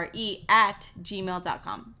STORE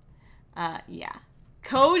 @gmail.com. Yeah.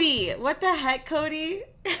 Cody, what the heck, Cody?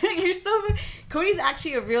 You're so, Cody's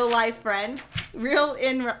actually a real life friend, real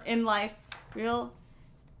in life,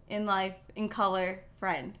 in color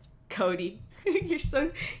friend, Cody. You're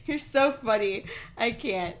so funny. I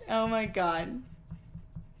can't. Oh my god.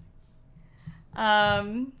 Yeah,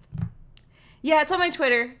 it's on my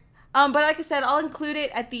Twitter. But like I said, I'll include it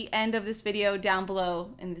at the end of this video down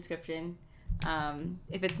below in the description.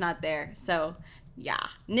 If it's not there. So yeah.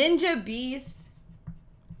 Ninja Beast.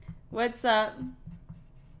 What's up?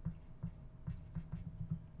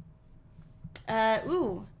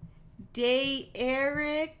 Ooh.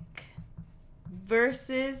 Eric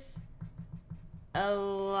versus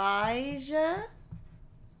Elijah.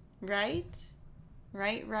 Right.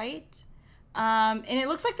 And it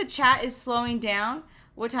looks like the chat is slowing down.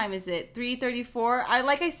 What time is it? 3:34.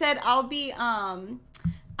 Like I said, I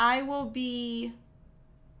will be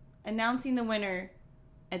announcing the winner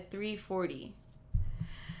at 3:40.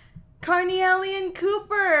 Carnelian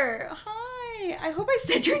Cooper. Hi. I hope I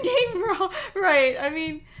said your name right. I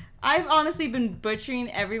mean, I've honestly been butchering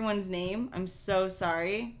everyone's name. I'm so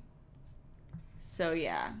sorry. So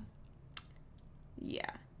yeah.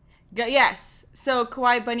 Yes. So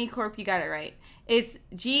Kawaii Bunny Corp, you got it right. It's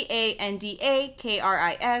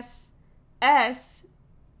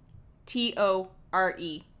GANDAKRISSTORE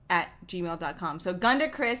 @gmail.com. So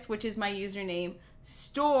GundaChris, which is my username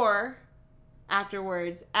store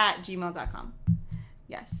afterwards at gmail.com.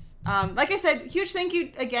 Yes. Like I said, huge thank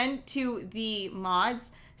you again to the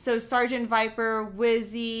mods. So Sergeant Viper,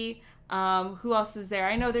 Wizzy, who else is there?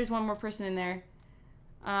 I know there's one more person in there.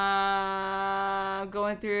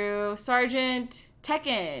 Going through Sergeant,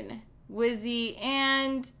 Tekken, Wizzy,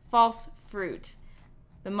 and False Fruit.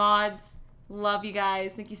 The mods, love you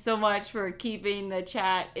guys. Thank you so much for keeping the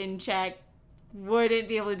chat in check. Wouldn't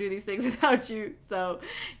be able to do these things without you. So,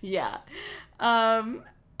 yeah. I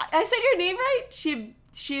said your name right?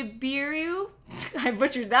 𝘎𝘧𝘧𝘪𝘣𝘦. I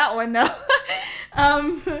butchered that one though.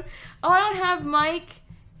 Oh, I don't have Mike.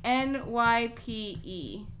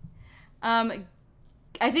 NYPE. I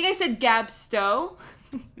think I said Gabsto,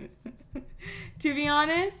 to be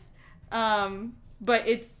honest. But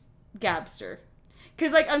it's Gabster.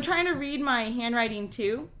 Because, like, I'm trying to read my handwriting,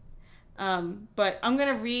 too. But I'm going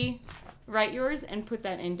to rewrite yours and put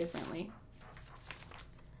that in differently.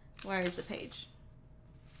 Where is the page?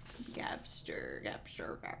 Gabster.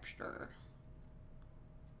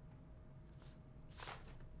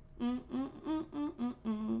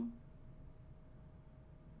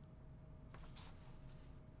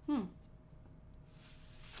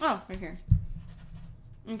 Oh, right here.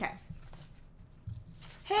 Okay.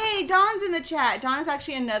 Hey, Don's in the chat. Don is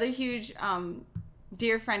actually another huge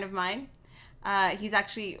dear friend of mine. He's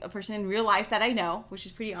actually a person in real life that I know, which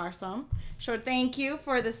is pretty awesome. So thank you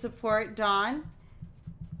for the support, Don.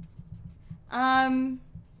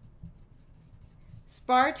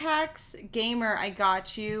 Spartax Gamer, I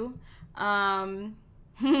got you. It's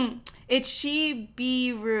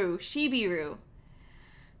𝘎𝑃𝑟𝑢.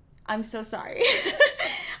 I'm so sorry.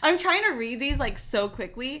 I'm trying to read these like so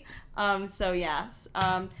quickly. So yes.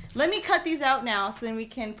 Let me cut these out now so then we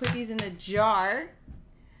can put these in the jar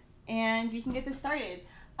and we can get this started.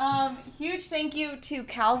 Huge thank you to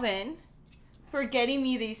Calvin for getting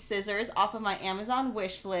me these scissors off of my Amazon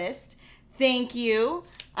wish list. Thank you.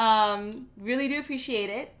 Really do appreciate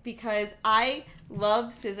it because I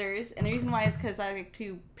love scissors, and the reason why is because I like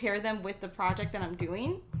to pair them with the project that I'm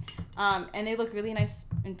doing, and they look really nice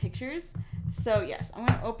in pictures. So yes, I'm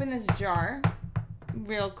gonna open this jar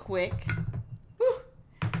real quick. Whew.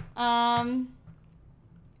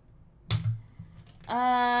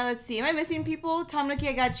 Let's see. Am I missing people? Tom Nookie,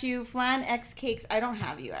 I got you. Flan X Cakes, I don't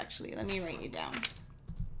have you actually. Let me write you down.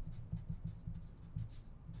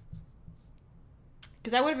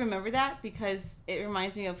 Because I would have remembered that because it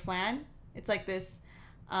reminds me of flan. It's like this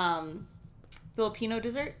Filipino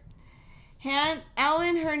dessert.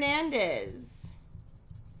 Alan Hernandez.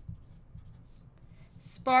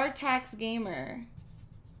 Spartax Gamer.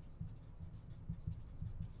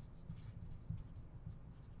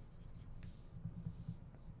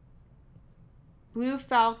 Blue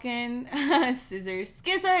Falcon. Scissors.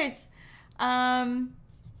 Skizzers.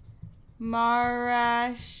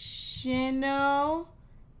 Marashino.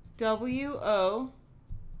 W-O.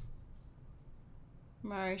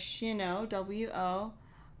 Marashino. W-O.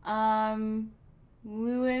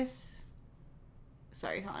 Lewis.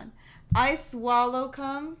 Sorry, Han.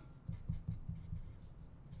 𝘎𝘧𝘧𝘪𝘣𝘦.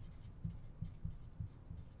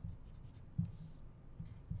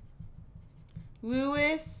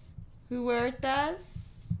 Luis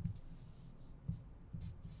Huertas.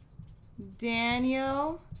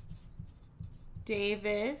 Daniel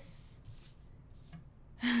Davis.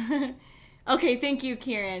 Okay, thank you,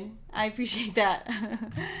 Kieran. I appreciate that.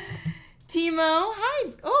 Timo,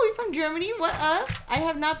 hi. Oh, you're from Germany. What up? I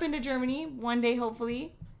have not been to Germany. One day,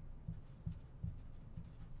 hopefully.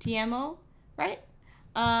 Tiemo, right?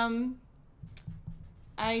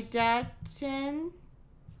 Idaten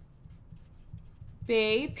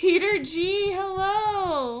Bay. Peter G,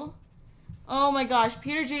 hello. Oh my gosh,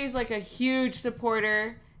 Peter G is like a huge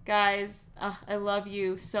supporter, guys. I love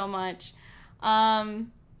you so much. Chomp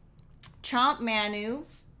Manu.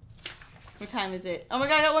 What time is it? Oh my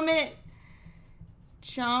god, I got 1 minute.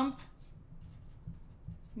 Chomp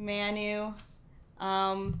Manu.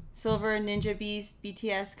 Silver Ninja Beast,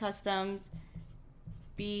 BTS Customs,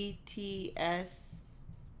 BTS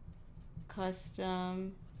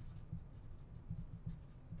Custom,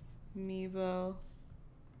 Mevo.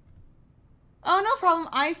 Oh, no problem.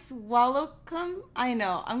 𝘎𝘧𝘧𝘪𝘣𝘦. I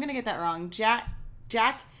know. I'm going to get that wrong.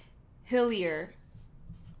 Jack Hillier.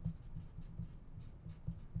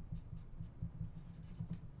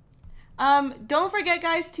 Don't forget,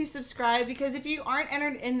 guys, to subscribe, because if you aren't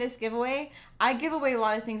entered in this giveaway, I give away a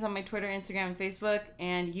lot of things on my Twitter, Instagram, and Facebook,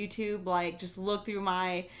 and YouTube. Like, just look through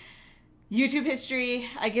my YouTube history.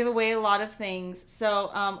 I give away a lot of things.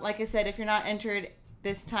 So, like I said, if you're not entered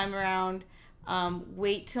this time around,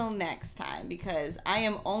 wait till next time because I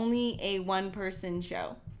am only a one-person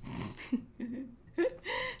show.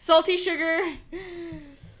 Salty sugar.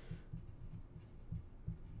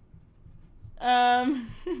 I'm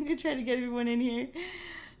gonna try to get everyone in here.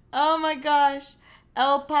 Oh my gosh.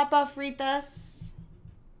 El Papa Fritas.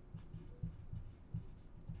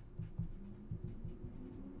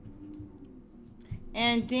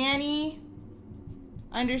 And Danny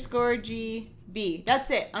 _GB.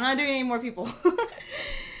 That's it. I'm not doing any more people.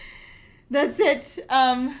 That's it.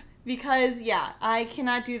 Because yeah, I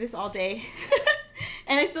cannot do this all day.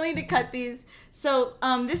 And I still need to cut these. So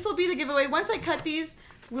this will be the giveaway. Once I cut these,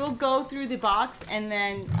 we'll go through the box and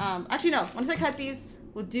then actually no, once I cut these,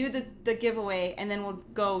 we'll do the giveaway and then we'll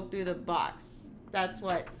go through the box. That's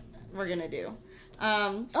what we're gonna do.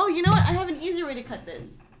 Oh, you know what? I have an easier way to cut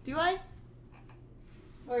this. Do I?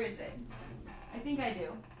 Where is it? I think I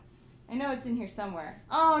do. I know it's in here somewhere.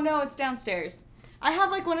 Oh no, it's downstairs. I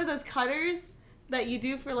have like one of those cutters that you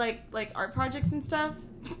do for like art projects and stuff.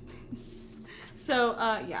 So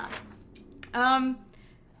yeah.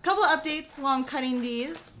 Couple of updates while I'm cutting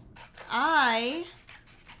these. I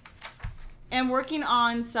am working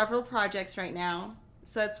on several projects right now.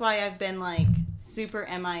 So that's why I've been like super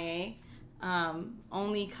MIA.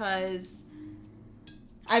 Only because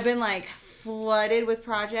I've been like flooded with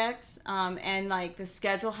projects and like the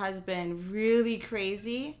schedule has been really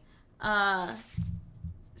crazy.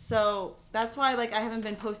 So that's why like I haven't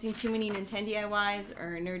been posting too many Nintendo DIYs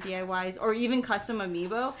or nerd DIYs or even custom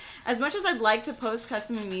amiibo. As much as I'd like to post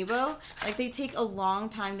custom amiibo, like they take a long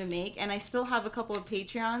time to make, and I still have a couple of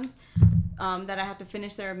Patreons that I have to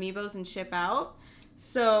finish their amiibos and ship out.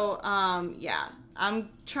 So yeah, I'm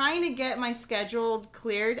trying to get my schedule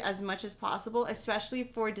cleared as much as possible, especially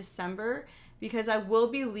for December, because I will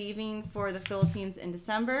be leaving for the Philippines in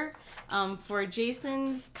December for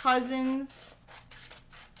Jason's cousin's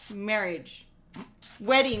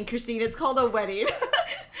wedding, Christine. It's called a wedding.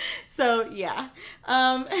 So yeah,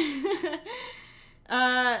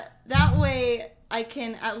 that way I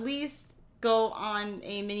can at least go on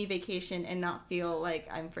a mini vacation and not feel like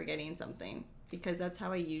I'm forgetting something, because that's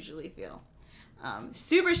how I usually feel.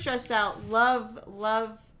 Super stressed out. Love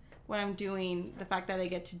what I'm doing. The fact that I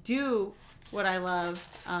get to do what I love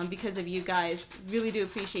because of you guys. Really do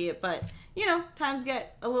appreciate it. But, you know, times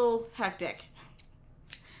get a little hectic.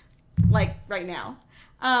 Like right now.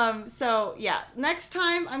 So, yeah. Next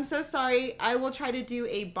time, I'm so sorry. I will try to do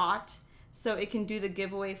a bot so it can do the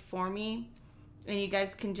giveaway for me. And you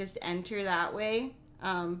guys can just enter that way.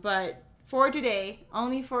 But for today,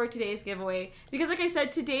 only for today's giveaway, because like I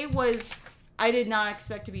said, today was, I did not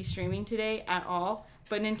expect to be streaming today at all,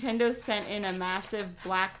 but Nintendo sent in a massive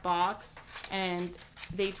black box and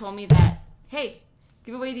they told me that, hey,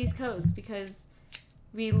 give away these codes because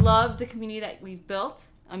we love the community that we've built.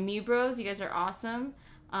 Amiibros, you guys are awesome.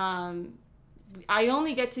 I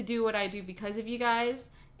only get to do what I do because of you guys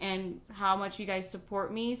and how much you guys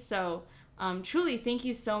support me. So truly, thank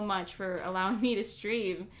you so much for allowing me to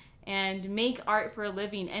stream and make art for a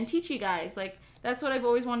living and teach you guys. Like, that's what I've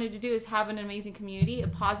always wanted to do, is have an amazing community, a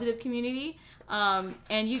positive community.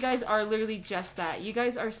 And you guys are literally just that. You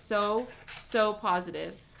guys are so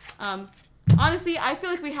positive. Honestly, I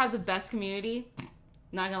feel like we have the best community.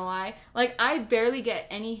 Not gonna lie. Like, I barely get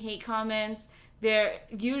any hate comments.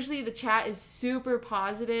 Usually the chat is super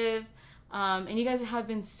positive. And you guys have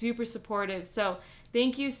been super supportive. So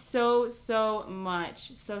thank you so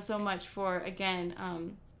much. So much for, again,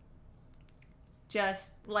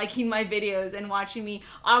 just liking my videos and watching me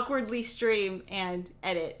awkwardly stream and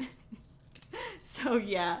edit. So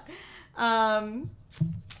yeah,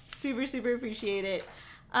 super appreciate it.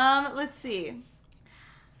 Let's see.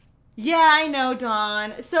 Yeah, I know,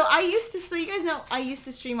 Dawn. So you guys know I used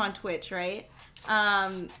to stream on Twitch, right?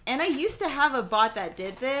 And I used to have a bot that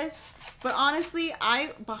did this, but honestly,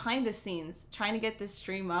 behind the scenes, trying to get this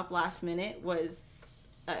stream up last minute was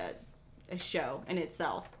a show in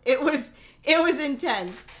itself. It was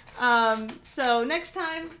intense. So next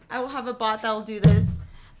time I will have a bot that will do this.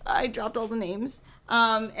 I dropped all the names.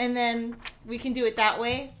 And then we can do it that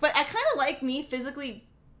way. But I kind of like me physically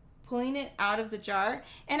pulling it out of the jar.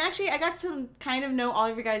 And actually, I got to kind of know all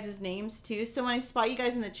of your guys' names too. So when I spot you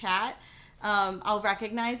guys in the chat, I'll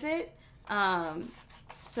recognize it.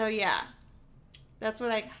 So yeah, that's what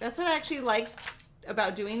I actually like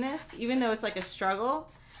about doing this, even though it's like a struggle.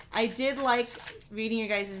 I did like reading your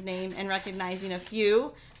guys' name and recognizing a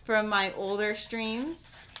few from my older streams.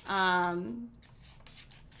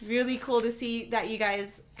 Really cool to see that you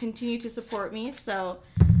guys continue to support me. So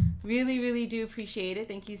really do appreciate it.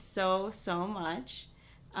 Thank you so much.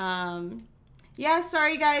 Yeah,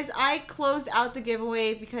 sorry guys, I closed out the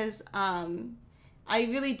giveaway because I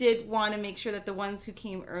really did want to make sure that the ones who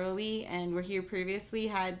came early and were here previously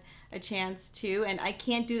had a chance too, and I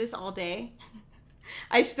can't do this all day.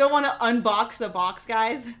 I still want to unbox the box,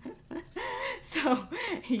 guys. So,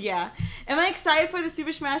 yeah. Am I excited for the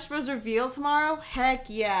Super Smash Bros. Reveal tomorrow? Heck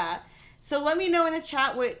yeah. So let me know in the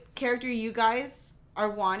chat what character you guys are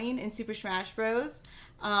wanting in Super Smash Bros.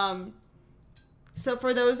 So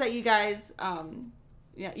for those that you guys,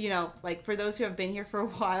 you know, like for those who have been here for a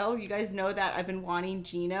while, you guys know that I've been wanting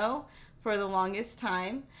Geno for the longest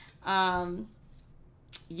time.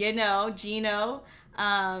 You know, Geno.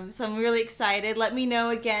 So I'm really excited. Let me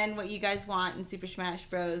know again what you guys want in Super Smash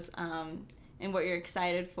Bros. And what you're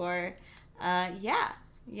excited for. Yeah.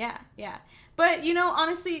 But, you know,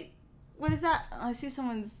 honestly, what is that? I see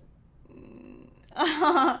someone's...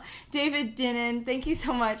 David Dinnan, thank you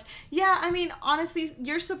so much. Yeah, I mean, honestly,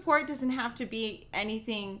 your support doesn't have to be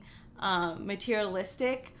anything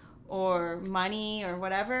materialistic or money or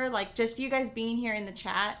whatever. Like, just you guys being here in the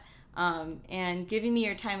chat and giving me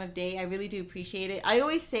your time of day, I really do appreciate it. I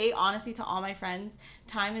always say, honestly, to all my friends,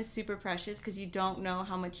 time is super precious because you don't know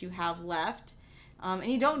how much you have left. And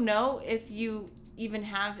you don't know if you even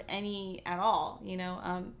have any at all, you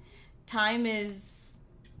know. Time is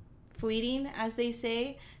fleeting, as they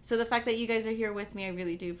say. So the fact that you guys are here with me, I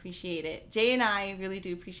really do appreciate it. Jay and I really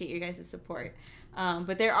do appreciate your guys' support.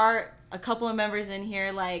 But there are a couple of members in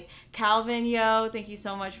here, like Calvin, yo, thank you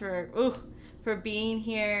so much for being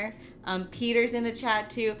here. Peter's in the chat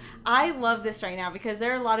too. I love this right now because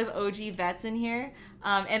there are a lot of OG vets in here,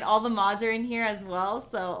 and all the mods are in here as well.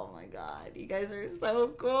 So, oh my god, you guys are so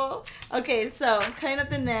cool. Okay, so kind of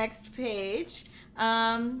the next page.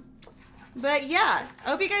 But yeah, I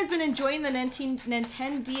hope you guys been enjoying the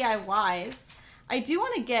Nintendo DIYs. I do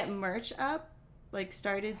want to get merch up, like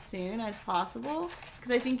started soon as possible, because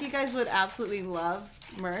I think you guys would absolutely love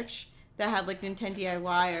merch that had like Nintendo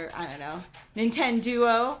DIY or I don't know, Nintendo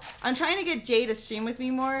Duo. I'm trying to get Jay to stream with me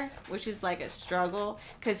more, which is like a struggle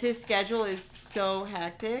because his schedule is so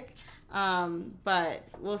hectic. But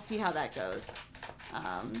we'll see how that goes.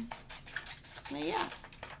 But yeah,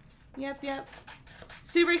 yep.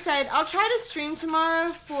 Super excited. I'll try to stream tomorrow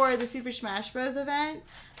for the Super Smash Bros. Event,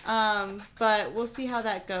 but we'll see how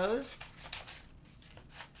that goes.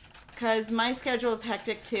 Because my schedule is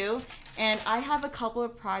hectic too, and I have a couple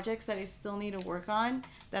of projects that I still need to work on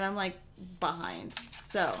that I'm like behind.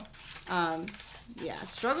 So, yeah,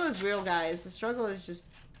 struggle is real, guys. The struggle is just,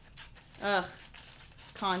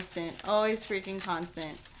 constant. Always freaking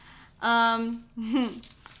constant.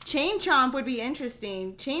 Chain Chomp would be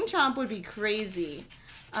interesting. Chain Chomp would be crazy.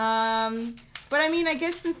 But I mean, I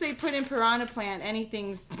guess since they put in Piranha Plant,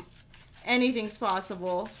 anything's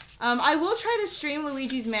possible. I will try to stream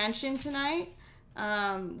Luigi's Mansion tonight.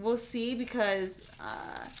 We'll see because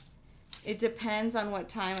it depends on what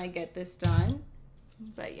time I get this done.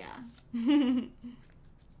 But yeah.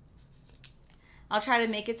 I'll try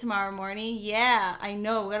to make it tomorrow morning. Yeah, I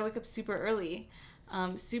know. We gotta wake up super early.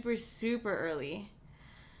 Super early.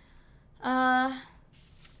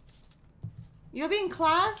 You'll be in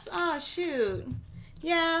class? Oh, shoot.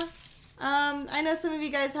 Yeah. I know some of you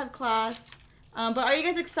guys have class. But are you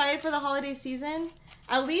guys excited for the holiday season?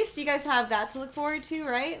 At least you guys have that to look forward to,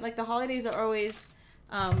 right? Like the holidays are always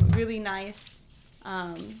really nice.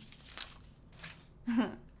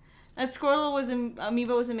 That Squirtle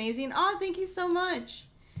amiibo was amazing. Oh, thank you so much.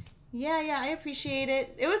 Yeah, I appreciate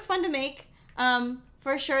it. It was fun to make.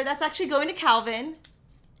 For sure. That's actually going to Calvin.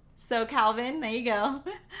 So Calvin, there you go.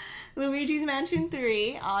 Luigi's Mansion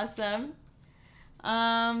 3. Awesome.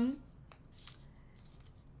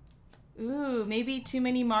 Ooh, maybe too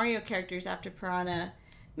many Mario characters after Piranha.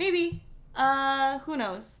 Maybe. Who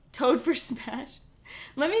knows? Toad for Smash.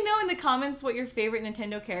 Let me know in the comments what your favorite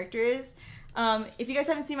Nintendo character is. If you guys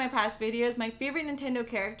haven't seen my past videos, my favorite Nintendo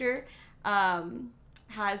character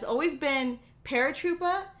has always been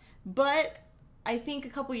Paratroopa, but I think a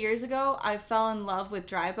couple years ago I fell in love with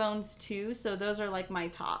Dry Bones too, so those are like my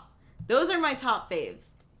top. Those are my top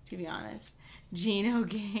faves, to be honest. Geno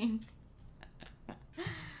Gang.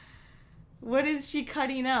 What is she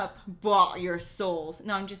cutting up? Bah, your souls.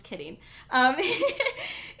 No, I'm just kidding.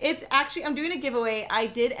 It's actually, I'm doing a giveaway. I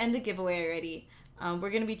did end the giveaway already. We're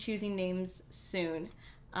going to be choosing names soon.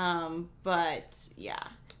 But yeah,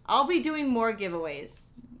 I'll be doing more giveaways.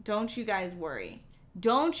 Don't you guys worry.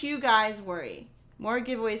 Don't you guys worry. More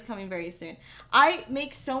giveaways coming very soon. I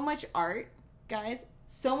make so much art, guys.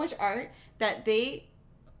 So much art that they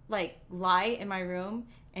like lie in my room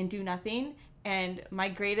and do nothing. And my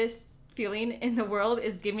greatest feeling in the world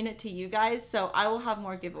is giving it to you guys. So I will have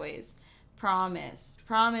more giveaways Promise.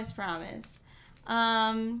 Promise, promise.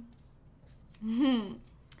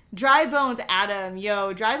 Dry bones, Adam.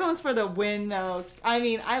 Yo, dry bones for the win, though. I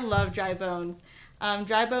mean, I love dry bones.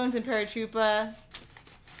 Dry bones and Paratroopa.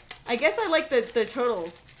 I guess I like the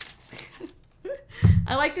turtles.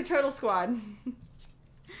 I like the turtle squad.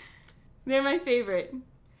 They're my favorite.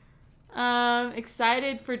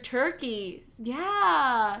 Excited for turkey.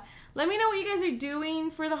 Yeah. Let me know what you guys are doing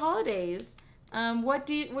for the holidays. What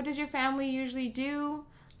does your family usually do?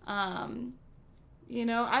 You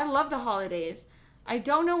know, I love the holidays. I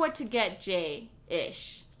don't know what to get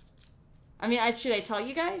Jay-ish. I mean, should I tell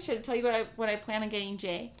you guys? Should I tell you what I plan on getting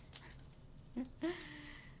Jay?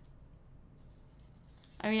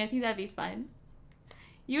 I mean, I think that'd be fun.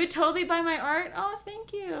 You would totally buy my art? Oh,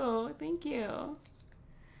 thank you. Thank you.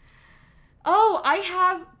 Oh, I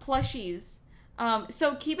have plushies.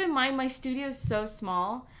 So keep in mind, my studio is so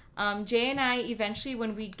small. Jay and I, eventually,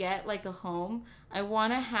 when we get, like, a home, I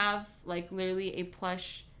want to have, like, literally a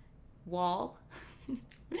plush wall.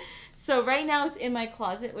 So right now, it's in my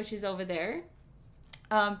closet, which is over there.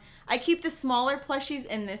 I keep the smaller plushies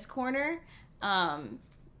in this corner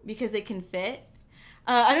because they can fit.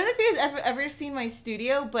 I don't know if you guys ever seen my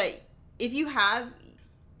studio, but if you have,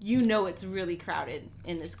 you know it's really crowded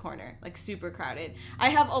in this corner, like super crowded. I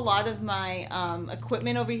have a lot of my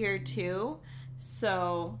equipment over here too,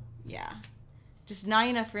 so yeah, just not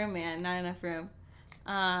enough room, man, not enough room.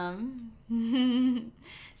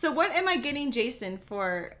 So what am I getting Jason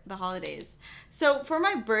for the holidays? So for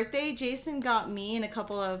my birthday, Jason got me and a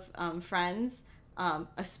couple of friends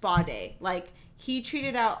a spa day. Like, he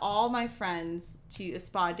treated out all my friends to a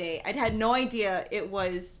spa day. I'd had no idea it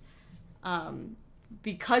was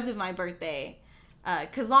because of my birthday.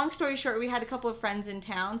 Because long story short, we had a couple of friends in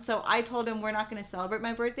town. So I told him we're not going to celebrate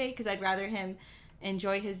my birthday because I'd rather him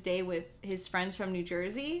enjoy his day with his friends from New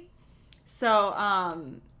Jersey. So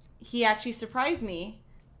he actually surprised me.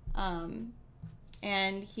 And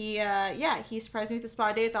he surprised me with the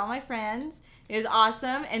spa day with all my friends. It was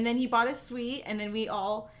awesome. And then he bought a suite, and then we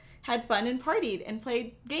all had fun and partied and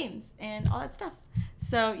played games and all that stuff.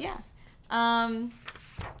 So yeah.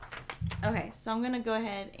 Okay, so I'm gonna go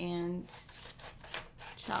ahead and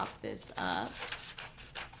chop this up.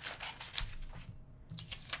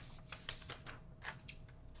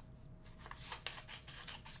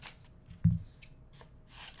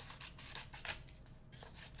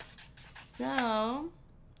 So,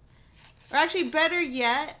 or actually better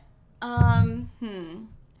yet,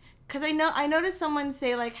 because I noticed someone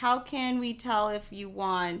say, like, how can we tell if you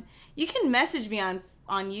won? You can message me on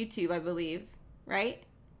YouTube, I believe, right?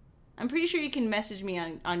 I'm pretty sure you can message me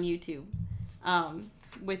on YouTube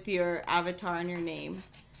with your avatar and your name.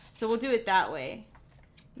 So we'll do it that way.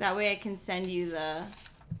 That way I can send you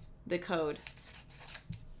the code.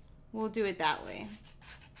 We'll do it that way.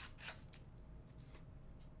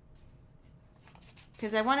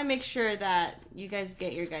 Because I want to make sure that you guys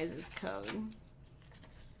get your guys' code.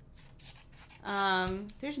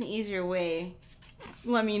 There's an easier way.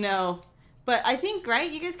 Let me know. But I think,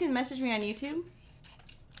 right, you guys can message me on YouTube.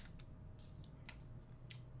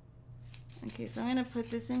 Okay, so I'm going to put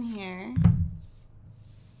this in here.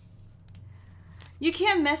 You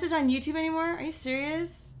can't message on YouTube anymore? Are you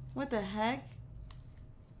serious? What the heck?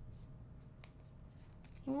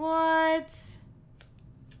 What?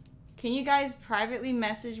 Can you guys privately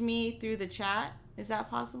message me through the chat? Is that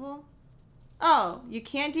possible? Oh, you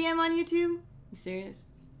can't DM on YouTube? You serious?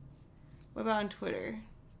 What about on Twitter?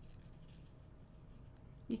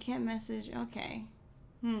 You can't message? Okay.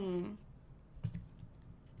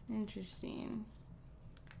 Interesting.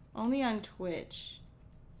 Only on Twitch.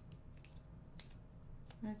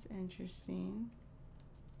 That's interesting.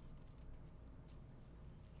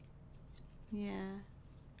 Yeah.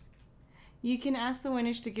 You can ask the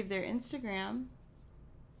winners to give their Instagram.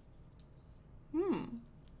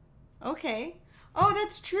 Okay. Oh,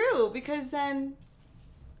 that's true, because then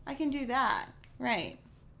I can do that. Right.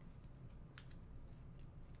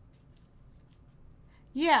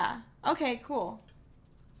 Yeah. Okay, cool.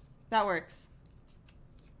 That works.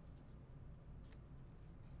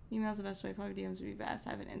 Email's the best way. Probably DMs would be best. I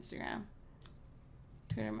have an Instagram.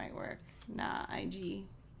 Twitter might work. Nah, IG.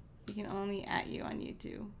 You can only @ you on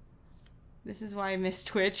YouTube. This is why I miss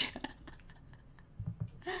Twitch.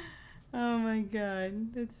 Oh my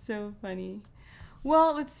god, that's so funny.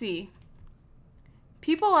 Well, let's see.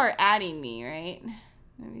 People are adding me, right?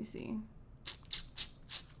 Let me see.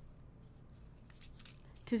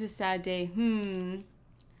 'Tis a sad day.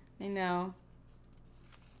 I know.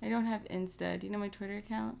 I don't have Insta. Do you know my Twitter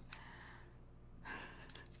account?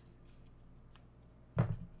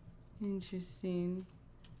 Interesting.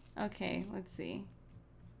 Okay, let's see.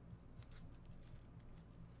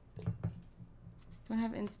 Don't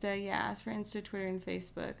have Insta. Yeah, ask for Insta, Twitter, and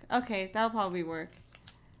Facebook. Okay, that'll probably work.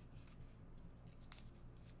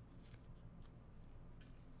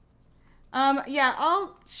 Yeah,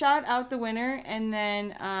 I'll shout out the winner and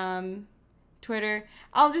then Twitter.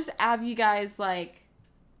 I'll just have you guys like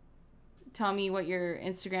tell me what your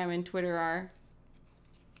Instagram and Twitter are.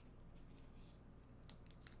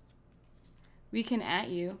 We can @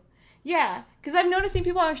 you. Yeah, because I'm noticing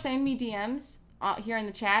people are sending me DMs here in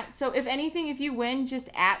the chat. So if anything, if you win, just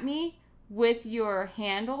 @ me with your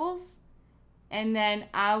handles and then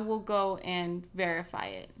I will go and verify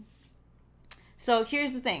it. So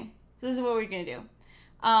here's the thing. So this is what we're going to do.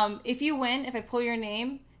 If you win, if I pull your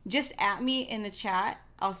name, just @ me in the chat.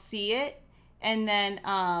 I'll see it. And then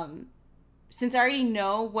since I already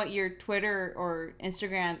know what your Twitter or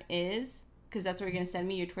Instagram is, because that's where you're going to send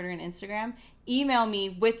me your Twitter and Instagram, email me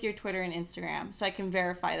with your Twitter and Instagram so I can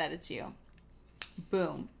verify that it's you.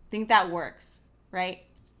 Boom. Think that works, right?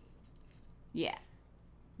 Yeah.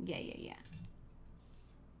 Yeah.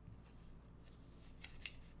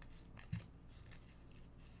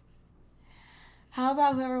 How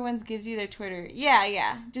about whoever wins gives you their Twitter?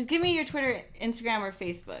 Yeah. Just give me your Twitter, Instagram, or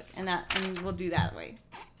Facebook, and we'll do that way.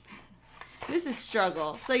 This is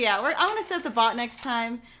struggle. So yeah, I'm gonna set the bot next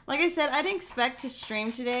time. Like I said, I didn't expect to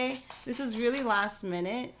stream today. This is really last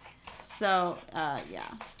minute. So yeah.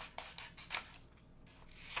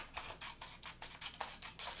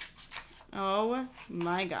 Oh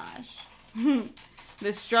my gosh.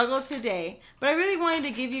 The struggle today. But I really wanted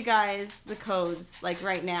to give you guys the codes like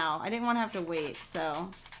right now. I didn't want to have to wait, so.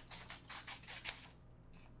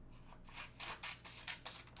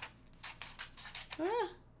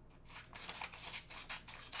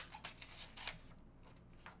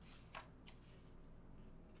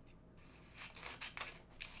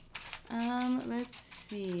 Let's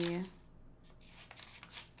see.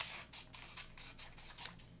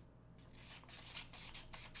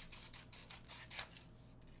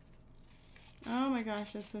 Oh my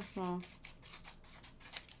gosh, that's so small.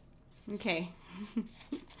 Okay.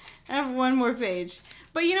 I have one more page.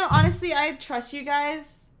 But you know, honestly, I trust you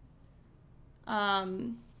guys.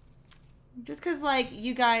 Just because, like,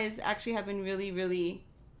 you guys actually have been really, really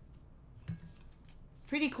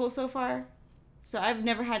pretty cool so far. So I've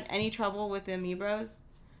never had any trouble with the Amiibos.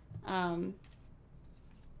 But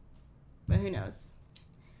who knows?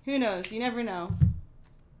 Who knows? You never know.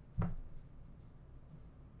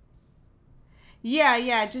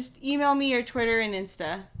 Yeah, just email me your Twitter and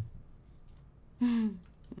Insta.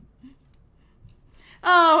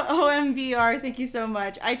 Oh, OMBR, thank you so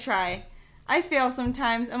much. I try. I fail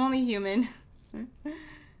sometimes. I'm only human.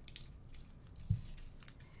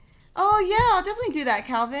 Oh, yeah, I'll definitely do that,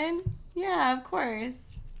 Calvin. Yeah, of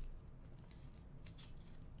course.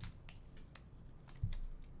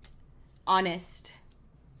 Honest.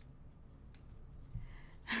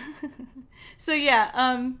 So,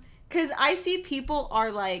 yeah, because I see people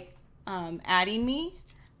are, like, adding me.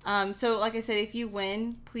 So, like I said, if you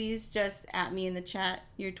win, please just @ me in the chat,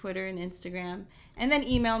 your Twitter and Instagram, and then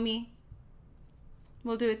email me.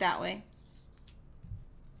 We'll do it that way.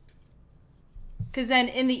 Because then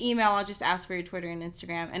in the email, I'll just ask for your Twitter and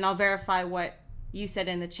Instagram, and I'll verify what you said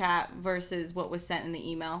in the chat versus what was sent in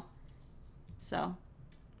the email. So,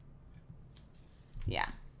 yeah.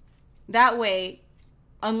 That way,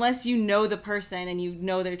 unless you know the person and you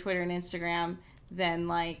know their Twitter and Instagram, then,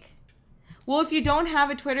 like... Well, if you don't have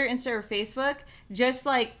a Twitter, Insta, or Facebook, just,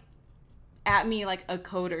 like, @ me, like, a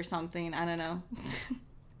code or something. I don't know.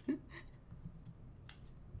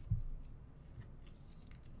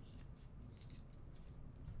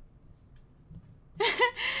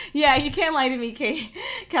 Yeah, you can't lie to me,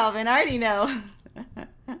 Calvin. I already know.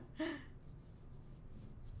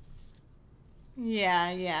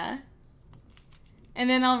 Yeah. And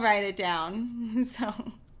then I'll write it down.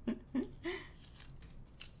 So...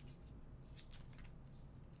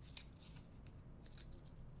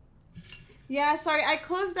 Yeah, sorry, I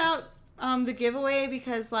closed out the giveaway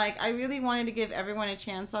because, like, I really wanted to give everyone a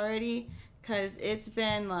chance already because it's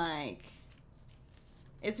been, like,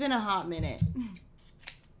 it's been a hot minute.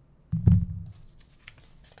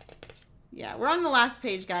 Yeah, we're on the last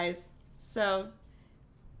page, guys. So,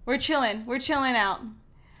 we're chilling. We're chilling out.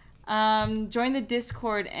 Join the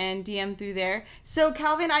Discord and DM through there. So,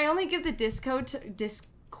 Calvin, I only give the Discord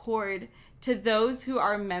to those who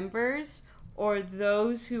are members or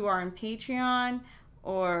those who are on Patreon,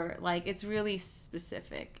 or, like, it's really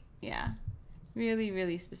specific. Yeah. Really,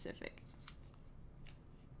 really specific.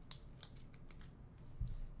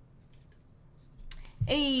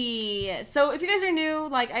 Hey, so if you guys are new,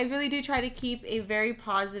 like I really do try to keep a very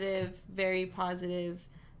positive,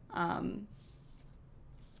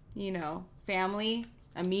 you know, family,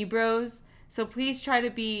 bros. So please try to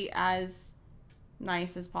be as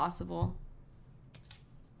nice as possible.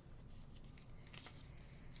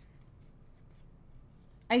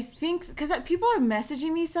 I think because people are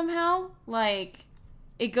messaging me somehow, like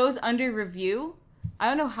it goes under review. I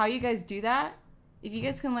don't know how you guys do that. If you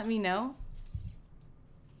guys can let me know.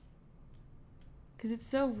 Because it's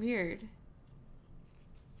so weird.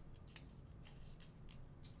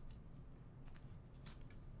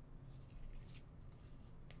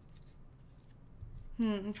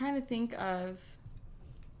 I'm trying to think of...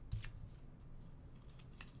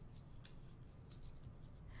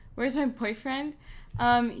 Where's my boyfriend?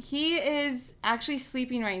 He is actually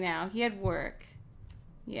sleeping right now. He had work.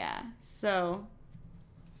 Yeah, so...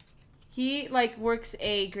 He, like, works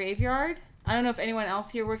a graveyard. I don't know if anyone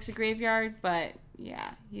else here works a graveyard, but...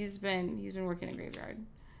 Yeah, he's been working a graveyard.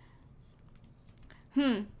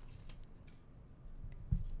 You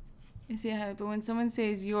see it highlighted, but when someone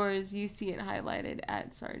says yours, you see it highlighted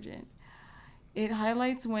at Sergeant. It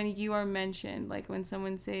highlights when you are mentioned, like when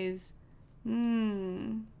someone says, But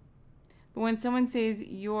when someone says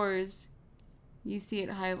yours, you see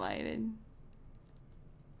it highlighted.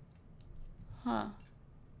 Huh.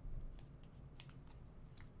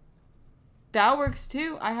 That works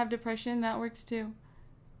too. I have depression. That works too.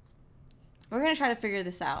 We're going to try to figure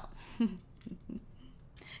this out.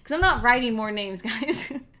 Because I'm not writing more names,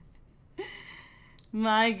 guys.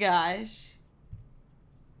 My gosh.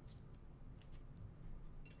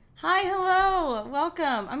 Hi, hello.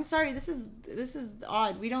 Welcome. I'm sorry. This is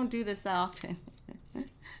odd. We don't do this that often.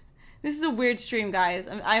 This is a weird stream, guys.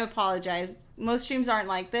 I apologize. Most streams aren't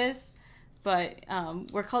like this. But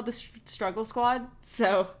we're called the Struggle Squad.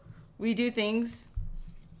 So... we do things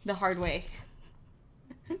the hard way.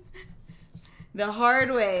 The hard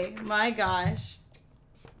way. My gosh.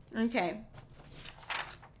 Okay.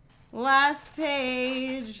 Last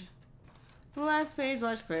page. Last page,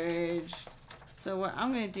 last page. So what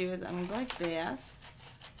I'm going to do is I'm going to go like this.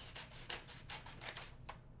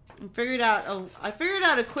 I figured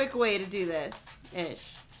out a quick way to do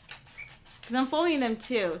this-ish. Because I'm folding them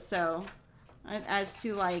too, so as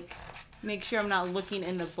to like... make sure I'm not looking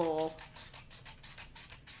in the bowl.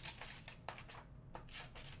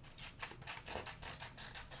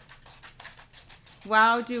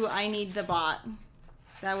 Wow, do I need the bot.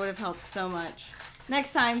 That would have helped so much.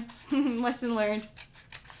 Next time. Lesson learned.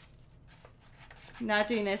 Not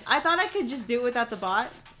doing this. I thought I could just do it without the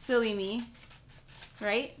bot. Silly me.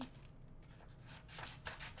 Right?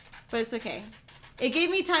 But it's okay. It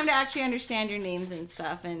gave me time to actually understand your names and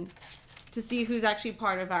stuff and to see who's actually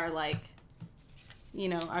part of our, like, you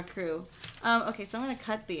know, our crew. Okay, so I'm going to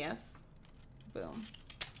cut this. Boom.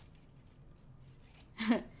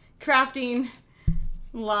 Crafting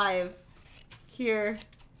live here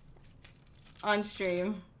on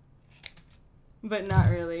stream. But not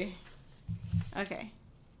really. Okay.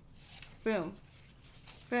 Boom.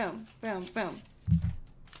 Boom. Boom. Boom.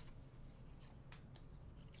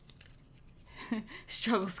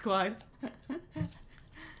 Struggle Squad.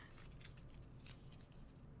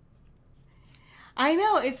 I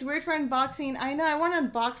know, it's weird for unboxing. I know, I want to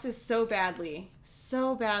unbox this so badly.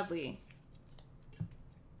 So badly.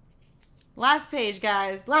 Last page,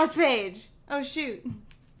 guys. Last page. Oh, shoot.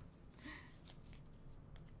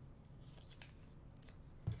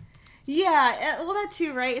 Yeah, well, that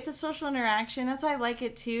too, right? It's a social interaction. That's why I like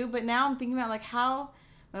it too. But now I'm thinking about, like, how...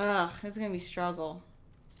 Ugh, this is going to be struggle.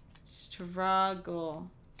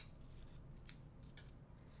 Struggle.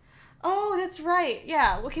 Oh, that's right.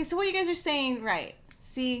 Yeah. Okay, so what you guys are saying, right.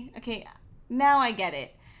 See? Okay, now I get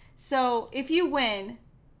it. So if you win,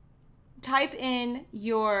 type in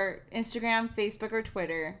your Instagram, Facebook, or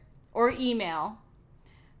Twitter, or email.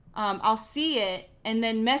 I'll see it, and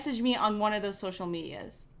then message me on one of those social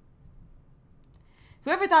medias.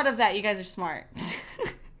 Whoever thought of that, you guys are smart.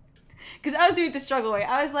 Because I was doing it the struggle way.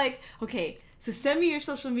 I was like, okay, so send me your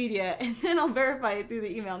social media, and then I'll verify it through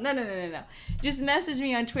the email. No. Just message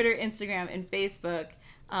me on Twitter, Instagram, and Facebook,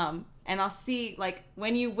 and I'll see, like,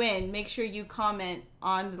 when you win, make sure you comment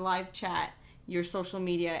on the live chat your social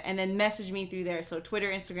media, and then message me through there. So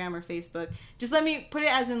Twitter, Instagram, or Facebook. Just let me put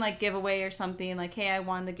it as in, like, giveaway or something. Like, hey, I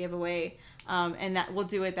won the giveaway, and that we'll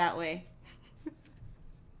do it that way.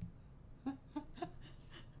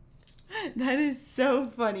 That is so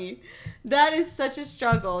funny. That is such a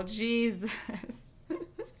struggle. Jesus.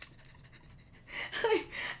 I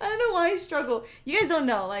don't know why I struggle. You guys don't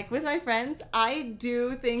know. Like, with my friends, I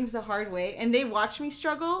do things the hard way, and they watch me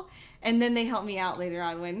struggle, And then they help me out later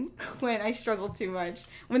on when I struggle too much.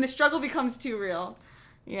 When the struggle becomes too real.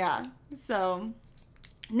 Yeah. So,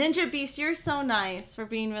 Ninja Beast, you're so nice for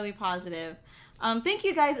being really positive. Thank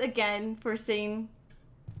you guys again for sitting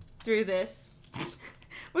through this.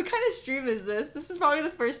 What kind of stream is this? This is probably the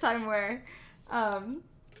first time where, I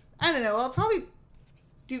don't know, well, probably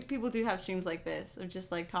people do have streams like this of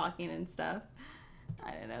just like talking and stuff.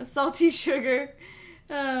 I don't know, salty sugar.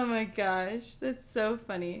 Oh my gosh, that's so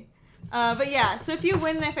funny. But yeah, so if you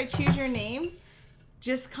win and if I choose your name,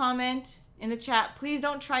 just comment in the chat. Please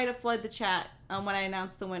don't try to flood the chat when I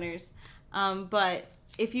announce the winners. But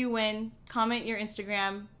if you win, comment your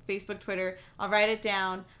Instagram, Facebook, Twitter. I'll write it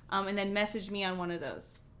down and then message me on one of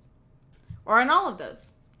those. Or on all of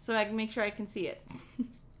those. So I can make sure I can see it.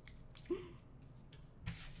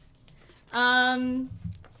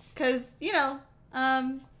 Because, you know,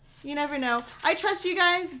 you never know. I trust you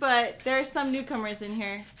guys, but there are some newcomers in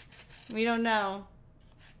here. We don't know.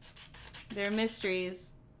 They're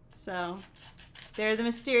mysteries. So, they're the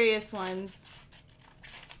mysterious ones.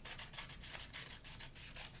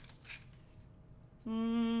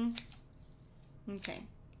 Okay.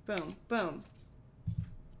 Boom. Boom.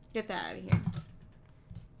 Get that out of here.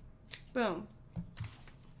 Boom.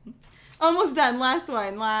 Almost done. Last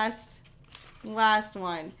one. Last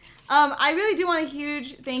one. I really do want a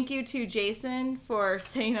huge thank you to Jason for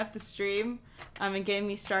setting up the stream and getting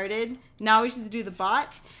me started. Now we just have to do the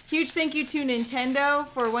bot. Huge thank you to Nintendo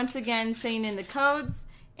for once again saying in the codes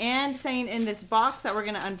and saying in this box that we're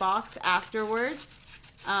going to unbox afterwards.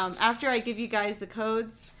 After I give you guys the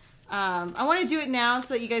codes. I want to do it now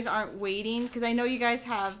so that you guys aren't waiting because I know you guys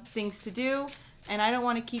have things to do and I don't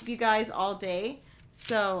want to keep you guys all day.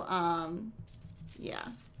 So, yeah.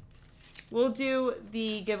 We'll do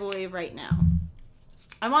the giveaway right now.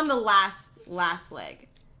 I'm on the last leg.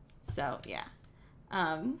 So, yeah.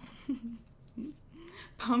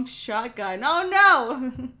 Pump shotgun. Oh,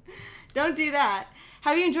 no! Don't do that.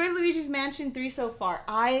 Have you enjoyed Luigi's Mansion 3 so far?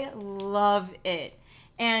 I love it.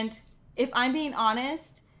 And if I'm being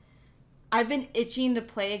honest, I've been itching to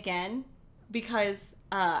play again because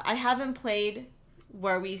I haven't played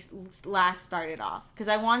where we last started off because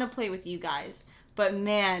I want to play with you guys. But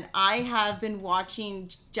man, I have been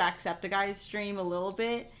watching Jacksepticeye's stream a little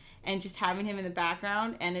bit and just having him in the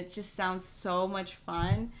background and it just sounds so much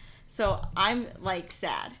fun. So I'm like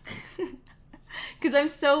sad because I'm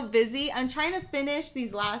so busy. I'm trying to finish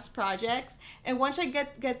these last projects and once I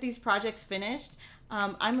get these projects finished,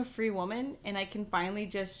 I'm a free woman and I can finally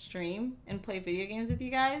just stream and play video games with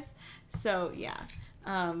you guys. So yeah,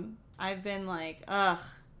 I've been like,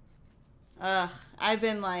 I've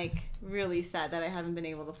been like really sad that I haven't been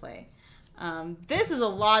able to play. This is a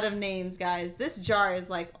lot of names, guys. This jar is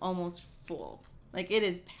like almost full. Like it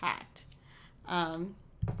is packed. Oh,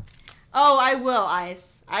 I will,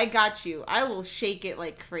 Ice. I got you. I will shake it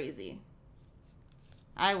like crazy.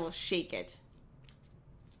 I will shake it.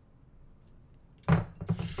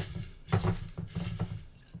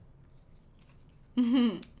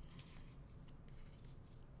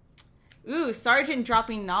 Ooh, Sergeant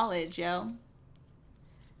dropping knowledge, yo.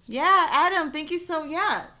 Yeah, Adam, thank you so,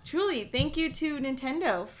 yeah, truly, thank you to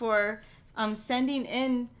Nintendo for sending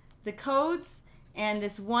in the codes and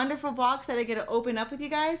this wonderful box that I get to open up with you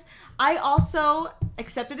guys. I also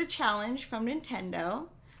accepted a challenge from Nintendo,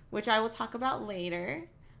 which I will talk about later.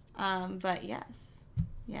 But yes,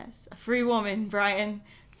 a free woman, Brian,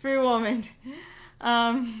 free woman.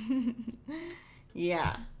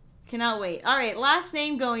 Yeah. Cannot wait. All right, last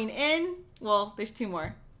name going in. Well, there's two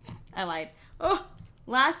more. I lied. Oh,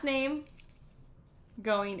 last name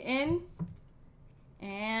going in.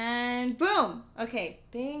 And boom. Okay,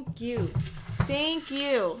 thank you. Thank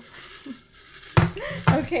you.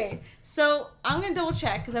 Okay, so I'm going to double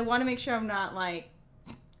check because I want to make sure I'm not like,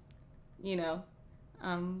 you know,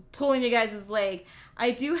 pulling you guys' leg.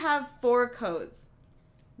 I do have 4 codes.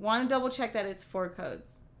 Want to double check that it's 4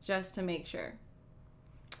 codes just to make sure.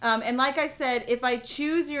 And like I said, if I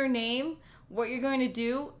choose your name, what you're going to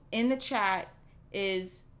do in the chat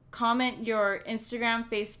is comment your Instagram,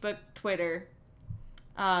 Facebook, Twitter.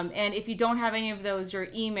 And if you don't have any of those, your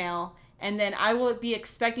email. And then I will be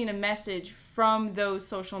expecting a message from those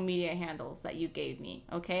social media handles that you gave me.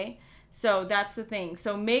 Okay? So that's the thing.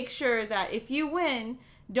 So make sure that if you win,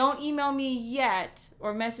 don't email me yet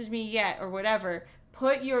or message me yet or whatever.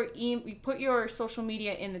 Put your social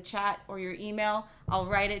media in the chat or your email. I'll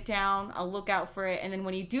write it down. I'll look out for it. And then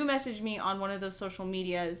when you do message me on one of those social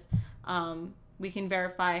medias, we can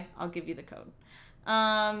verify. I'll give you the code.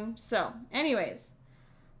 So anyways,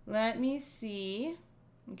 let me see.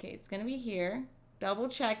 Okay, it's going to be here. double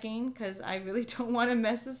checking because I really don't want to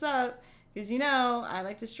mess this up because, you know, I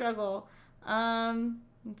like to struggle.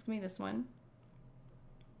 Let's give me this one.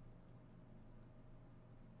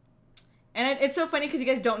 And it's so funny because you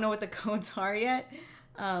guys don't know what the codes are yet,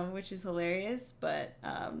 which is hilarious. But,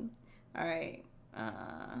 all right.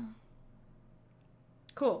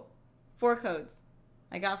 Cool. 4 codes.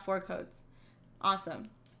 I got 4 codes. Awesome.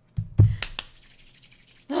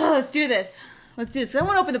 Oh, let's do this. Let's do this. I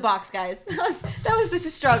want to open the box, guys. That was such a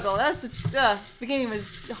struggle. That was such, beginning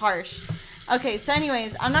was harsh. Okay, so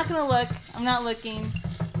anyways, I'm not going to look. I'm not looking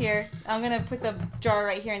here. I'm going to put the jar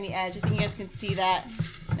right here on the edge. I think you guys can see that.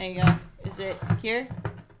 There you go. Is it here?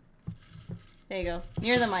 There you go.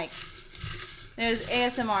 Near the mic. There's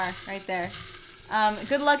ASMR right there.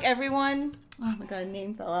 Good luck, everyone. Oh my god, a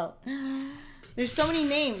name fell out. There's so many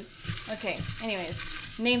names. Okay,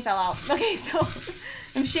 anyways. Name fell out. Okay, so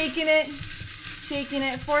I'm shaking it. Shaking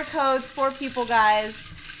it. 4 codes, 4 people,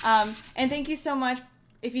 guys. And thank you so much.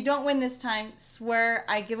 If you don't win this time, swear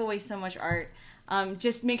I give away so much art.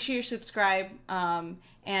 Just make sure you're subscribed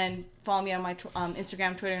and follow me on my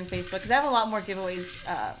Instagram, Twitter, and Facebook because I have a lot more giveaways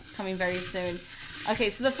coming very soon. Okay,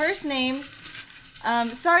 so the first name,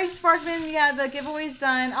 sorry Sparkman, yeah, the giveaway's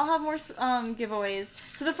done. I'll have more giveaways.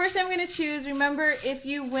 So the first name I'm going to choose, remember if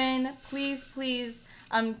you win, please, please,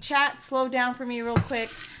 chat, slow down for me real quick.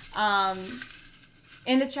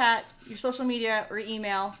 In the chat, your social media or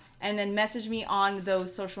email, and then message me on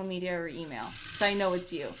those social media or email so I know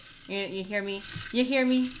it's you. You hear me? You hear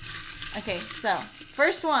me? Okay, so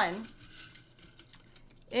first one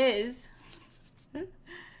is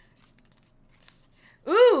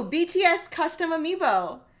ooh, BTS custom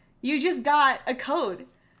amiibo. You just got a code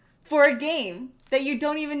for a game that you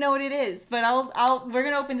don't even know what it is, but we're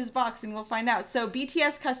gonna open this box and we'll find out. So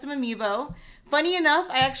BTS custom amiibo. Funny enough,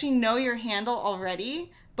 I actually know your handle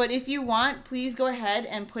already, but if you want, please go ahead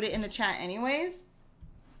and put it in the chat anyways.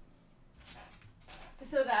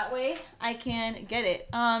 So that way I can get it.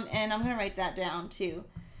 And I'm going to write that down too.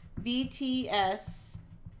 BTS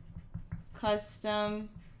custom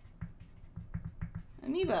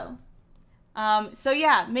amiibo. So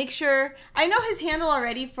yeah, make sure. I know his handle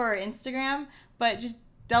already for Instagram, but just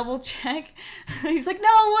double check. He's like,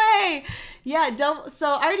 no way. Yeah,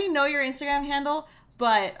 so I already know your Instagram handle,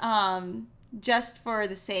 but just for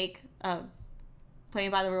the sake of playing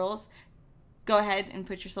by the rules, go ahead and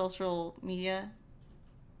put your social media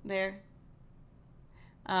there.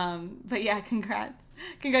 But yeah,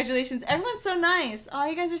 congratulations. Everyone's so nice. Oh,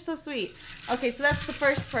 you guys are so sweet. Okay, so that's the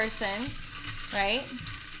first person, right?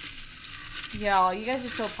 Y'all, you guys are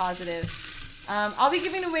so positive. I'll be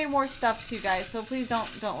giving away more stuff too, guys, so please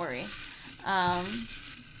don't worry.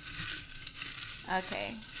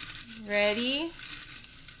 Okay, ready?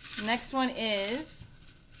 Next one is,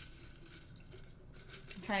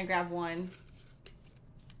 I'm trying to grab one.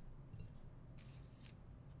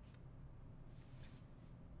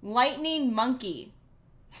 Lightning Monkey.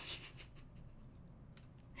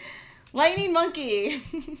 Lightning Monkey.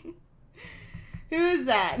 Who is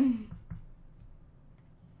that?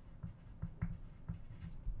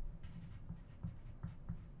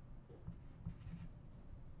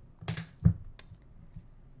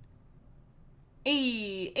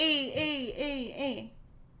 A.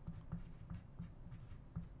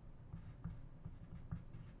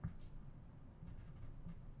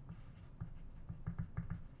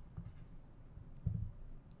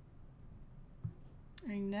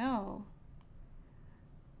 I know.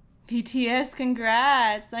 BTS,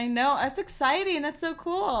 congrats. I know. That's exciting. That's so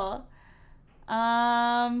cool.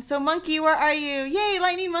 So Monkey, where are you? Yay,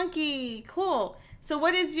 Lightning Monkey. Cool. So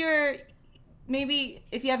what is your, maybe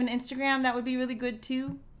if you have an Instagram, that would be really good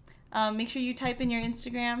too. Make sure you type in your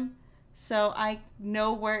Instagram so I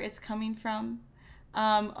know where it's coming from.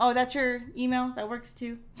 Oh, that's your email? That works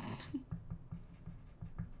too.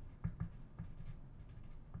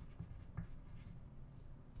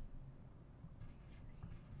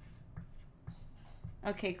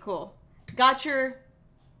 Okay, cool. Got your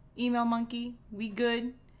email, Monkey. We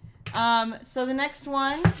good. So the next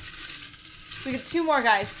one, so we got 2 more,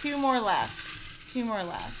 guys. 2 more left. 2 more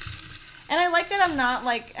left. And I like that I'm not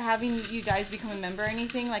like having you guys become a member or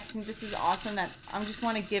anything. Like, I think this is awesome that I just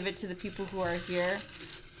want to give it to the people who are here.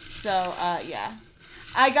 So yeah,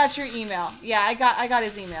 I got your email. Yeah, I got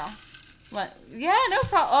his email. What? Yeah, no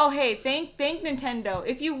problem. Oh, hey, thank Nintendo.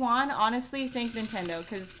 If you want, honestly, thank Nintendo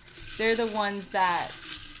because they're the ones that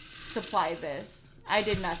supplied this. I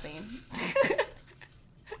did nothing.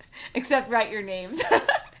 Except write your names.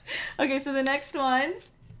 Okay, so the next one.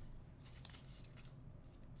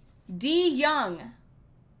 D Young.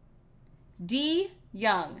 D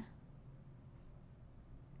Young.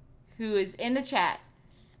 who is in the chat.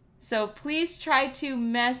 So please try to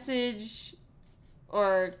message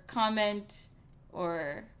or comment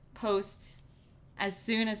or post as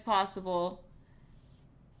soon as possible.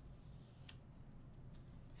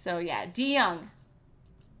 So yeah, D Young.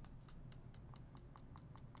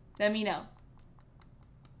 Let me know.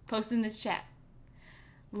 Post in this chat.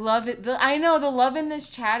 Love it. I know the love in this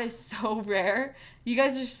chat is so rare. You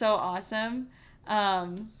guys are so awesome.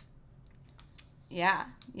 Yeah.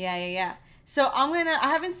 So I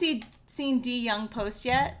haven't seen D Young post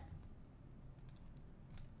yet.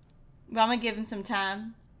 But I'm gonna give him some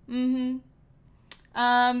time.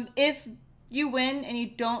 If you win and you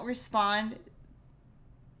don't respond,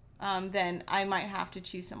 then I might have to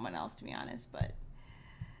choose someone else, to be honest. But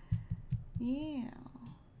yeah.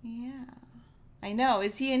 I know.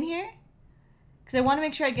 Is he in here? Because I want to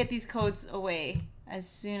make sure I get these codes away as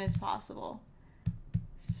soon as possible.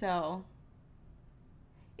 So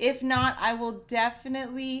if not, I will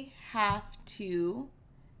definitely have to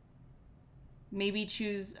maybe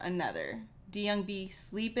choose another. D Young be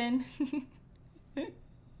sleeping.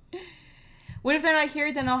 What if they're not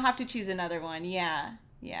here? Then I'll have to choose another one. Yeah.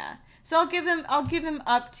 So I'll give him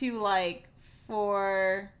up to like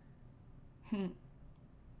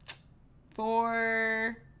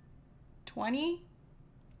 420.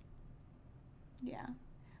 Yeah.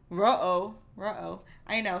 Ruh-oh.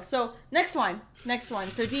 I know. So next one.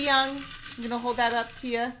 So D Young, I'm gonna hold that up to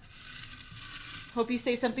you. Hope you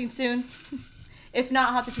say something soon. If not,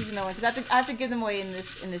 I'll have to choose another one because I have to give them away in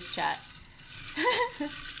this chat.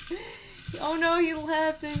 Oh no, he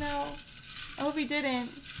left. I know. I hope he didn't.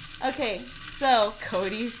 Okay, so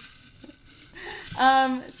Cody.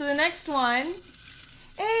 So the next one.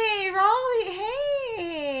 Hey, Raleigh.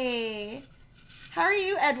 Hey. How are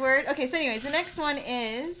you, Edward? Okay, so anyways, the next one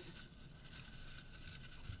is.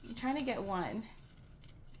 I'm trying to get one.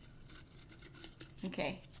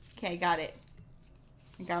 Okay, I got it.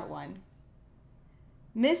 I got one.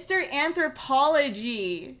 Mr.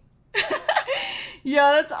 Anthropology. Yo,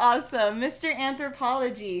 that's awesome. Mr.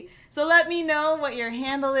 Anthropology. So let me know what your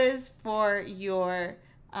handle is for your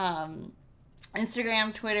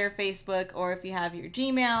Instagram, Twitter, Facebook, or if you have your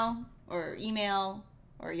Gmail or email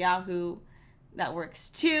or Yahoo, that works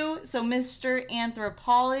too. So Mr.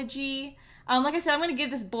 Anthropology. Like I said, I'm going to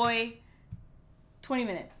give this boy 20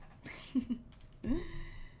 minutes.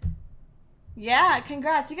 Yeah,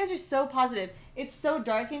 congrats. You guys are so positive. It's so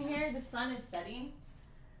dark in here. The sun is setting.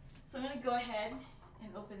 So I'm going to go ahead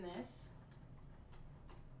and open this.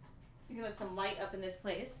 So you can let some light up in this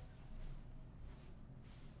place.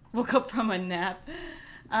 Woke up from a nap.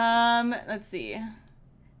 Let's see.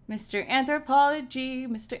 Mr. Anthropology.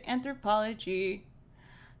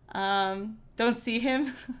 Don't see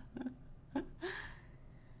him.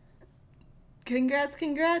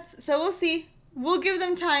 Congrats. So we'll see. We'll give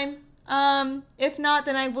them time. If not,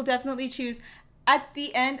 then I will definitely choose at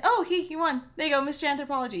the end. Oh, he won. There you go, Mr.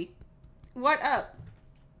 Anthropology. What up?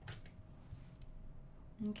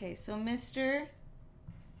 Okay, so Mr.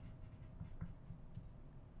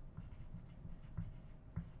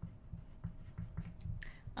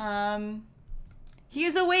 He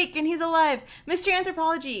is awake and he's alive. Mr.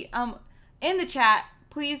 Anthropology, in the chat,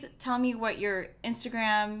 please tell me what your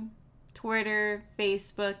Instagram, Twitter,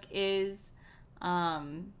 Facebook is,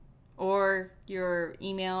 or your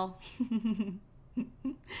email.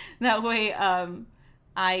 That way,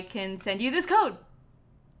 I can send you this code.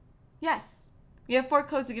 Yes. We have 4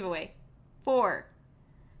 codes to give away. 4.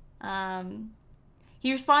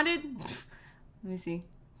 He responded. Let me see.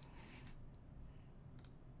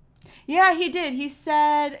 Yeah, he did. He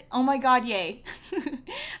said, "Oh my God, yay!"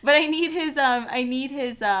 But I need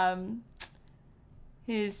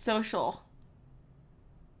his social.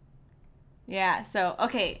 Yeah. So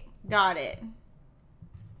okay, got it.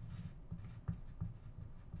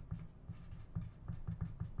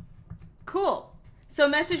 Cool. So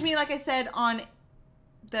message me, like I said, on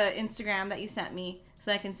the Instagram that you sent me,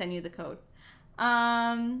 so I can send you the code.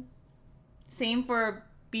 Same for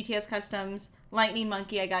BTS Customs. Lightning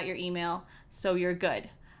Monkey, I got your email, so you're good.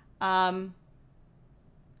 For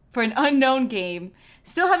an unknown game.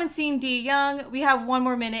 Still haven't seen D Young. We have 1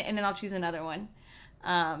 more minute, and then I'll choose another one.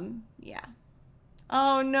 Yeah.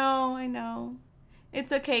 Oh, no, I know.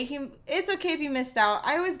 It's okay. It's okay if you missed out.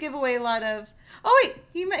 I always give away a lot of... Oh, wait.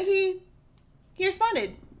 He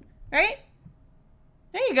responded, right?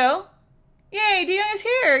 There you go. Yay, D Young is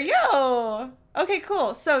here. Yo. Okay,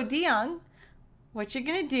 cool. So, D Young... What you're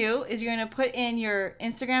going to do is you're going to put in your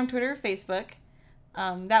Instagram, Twitter, Facebook.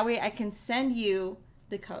 That way I can send you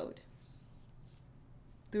the code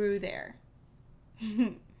through there.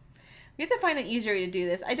 We We have to find an easier way to do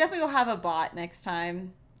this. I definitely will have a bot next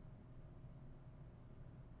time.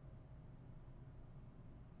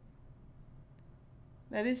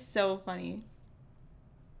 That is so funny.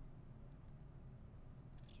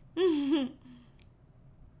 Really?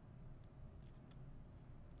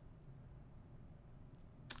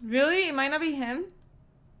 It might not be him?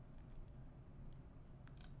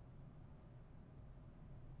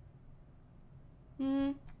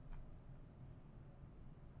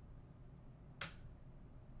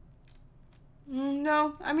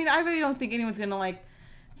 No. I mean, I really don't think anyone's gonna like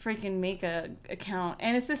freaking make a account.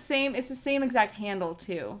 And it's the same exact handle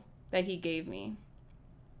too that he gave me.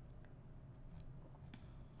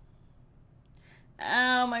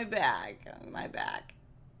 Oh, my back. My back.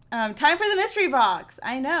 Time for the mystery box.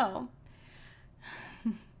 I know.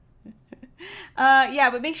 Yeah,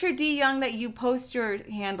 but make sure, D Young, that you post your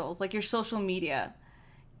handles, like your social media.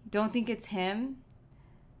 Don't think it's him?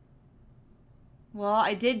 Well,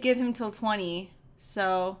 I did give him till 20,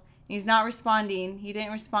 so he's not responding. He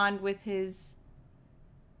didn't respond with his...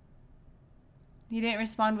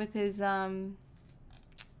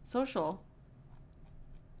 social.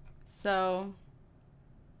 So...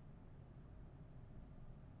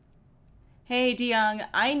 Hey, DeYoung,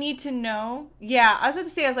 I need to know. Yeah, I was about to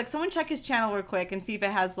say, I was like, someone check his channel real quick and see if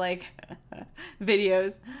it has, like,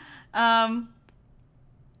 videos. Yeah,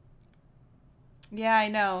 I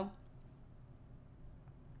know.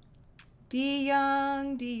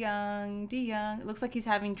 DeYoung. It looks like he's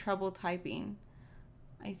having trouble typing.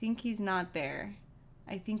 I think he's not there.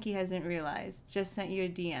 I think he hasn't realized. Just sent you a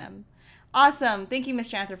DM. Awesome. Thank you,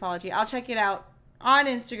 Mr. Anthropology. I'll check it out on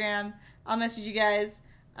Instagram. I'll message you guys.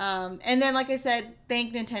 And then, like I said,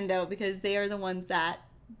 thank Nintendo because they are the ones that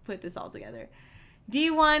put this all together.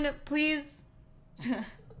 D1, please,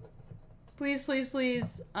 please,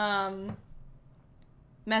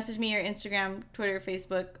 message me your Instagram, Twitter,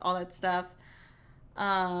 Facebook, all that stuff.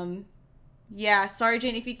 Yeah,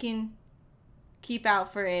 Sergeant, if you can keep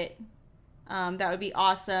out for it, that would be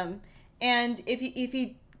awesome. And if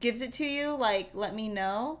he gives it to you, like, let me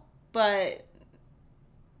know. But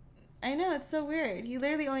I know, it's so weird. He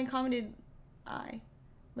literally only commented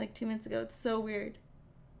like 2 minutes ago. It's so weird.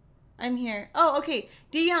 I'm here. Oh, okay.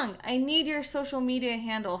 D Young, I need your social media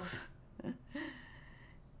handles.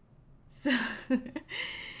 So,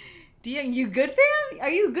 D Young, you good, fam? Are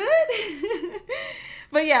you good?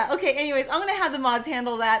 But yeah, okay, anyways, I'm gonna have the mods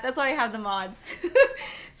handle that. That's why I have the mods.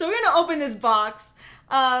 So we're gonna open this box.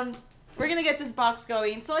 We're going to get this box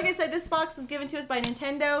going. So like I said, this box was given to us by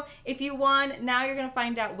Nintendo. If you won, now you're going to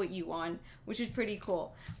find out what you won, which is pretty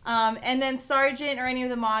cool. And then Sergeant or any of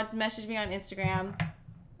the mods, message me on Instagram.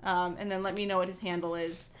 And then let me know what his handle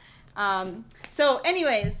is. So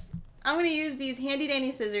anyways, I'm going to use these handy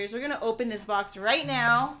dandy scissors. We're going to open this box right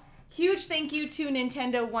now. Huge thank you to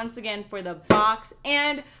Nintendo once again for the box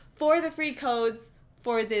and for the free codes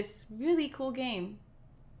for this really cool game.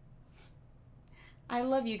 I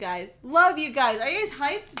love you guys. Love you guys. Are you guys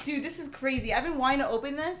hyped? Dude, this is crazy. I've been wanting to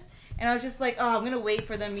open this, and I was just like, oh, I'm going to wait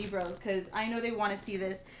for them Bros, because I know they want to see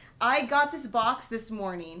this. I got this box this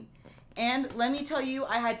morning, and let me tell you,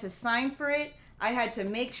 I had to sign for it. I had to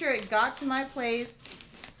make sure it got to my place.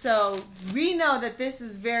 So we know that this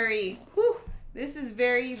is very, this is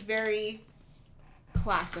very, very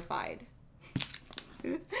classified.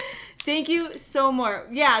 Thank you so much.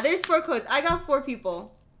 Yeah, there's 4 codes. I got 4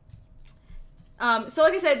 people. So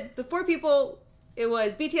like I said, the 4 people, it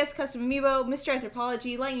was BTS Custom Amiibo, Mr.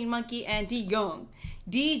 Anthropology, Lightning Monkey, and D Young.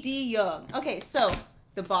 D Young. Okay, so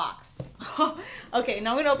the box. Okay,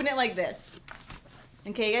 now I'm gonna open it like this.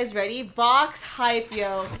 Okay, you guys ready? Box hype,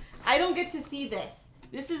 yo. I don't get to see this.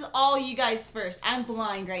 This is all you guys first. I'm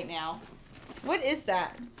blind right now. What is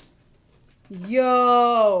that?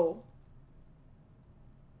 Yo.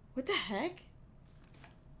 What the heck?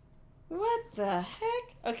 What the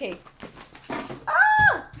heck? Okay.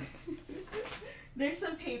 Ah! There's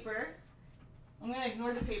some paper. I'm gonna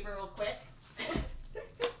ignore the paper real quick.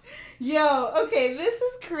 Yo, okay, this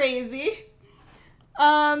is crazy.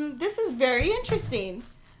 This is very interesting.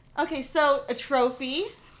 Okay, so a trophy.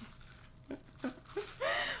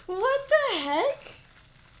 What the heck?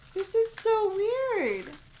 This is so weird.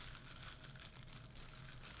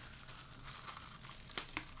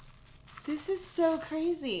 This is so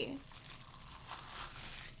crazy.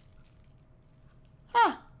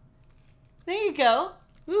 Huh. There you go.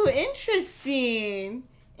 Ooh, interesting.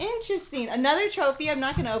 Interesting. Another trophy. I'm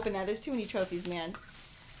not going to open that. There's too many trophies, man.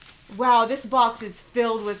 Wow, this box is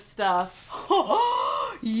filled with stuff.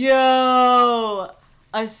 Yo.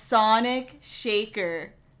 A Sonic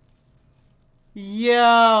shaker.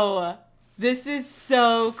 Yo. This is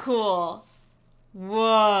so cool.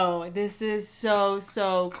 Whoa, this is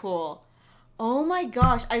so cool. Oh my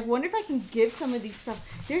gosh, I wonder if I can give some of these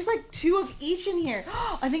stuff. There's like 2 of each in here.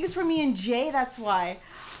 I think it's for me and Jay, that's why.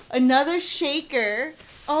 Another shaker.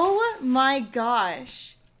 Oh my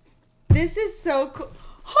gosh. This is so cool.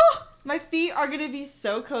 My feet are gonna be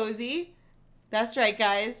so cozy. That's right,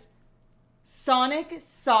 guys. Sonic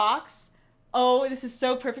socks. Oh, this is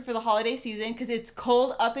so perfect for the holiday season because it's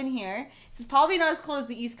cold up in here. It's probably not as cold as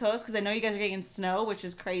the East Coast because I know you guys are getting snow, which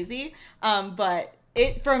is crazy. But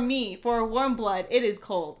for me, for a warm blood, it is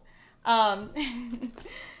cold. And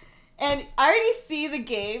I already see the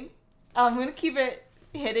game. I'm going to keep it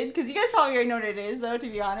hidden because you guys probably already know what it is, though, to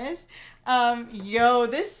be honest. Yo,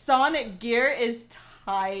 this Sonic gear is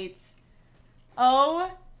tight.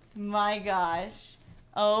 Oh my gosh.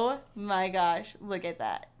 Oh my gosh. Look at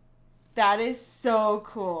that. That is so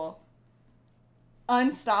cool.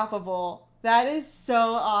 Unstoppable. That is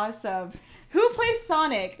so awesome. Who plays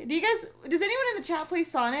Sonic? Does anyone in the chat play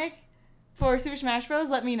Sonic for Super Smash Bros?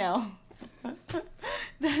 Let me know.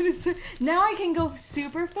 That is now I can go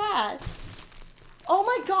super fast. Oh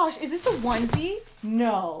my gosh, is this a onesie?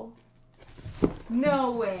 No.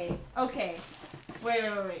 No way. Okay. Wait.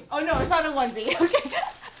 Oh no, it's not a onesie. Okay.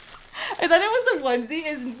 I thought it was a onesie.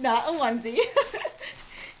 It's not a onesie.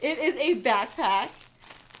 It is a backpack.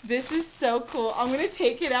 This is so cool. I'm going to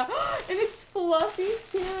take it out. And it's fluffy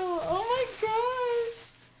too. Oh my gosh.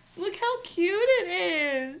 Look how cute it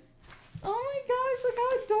is. Oh my gosh, look how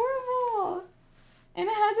adorable. And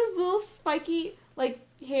it has this little spiky, like,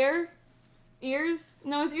 ears.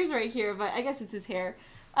 No, his ears are right here, but I guess it's his hair.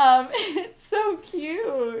 It's so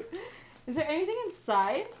cute. Is there anything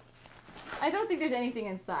inside? I don't think there's anything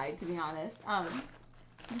inside, to be honest.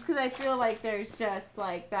 Just because I feel like there's just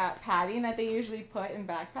like that padding that they usually put in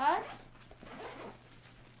backpacks.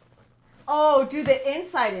 Oh, dude, the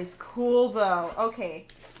inside is cool though. Okay.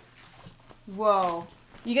 Whoa.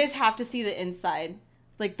 You guys have to see the inside.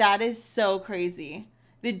 Like, that is so crazy.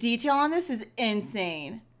 The detail on this is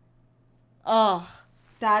insane. Oh,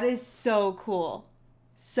 that is so cool.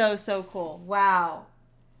 So cool. Wow.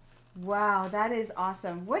 Wow, that is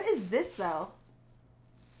awesome. What is this though?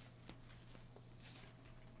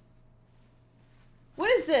 What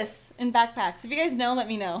is this in backpacks? If you guys know, let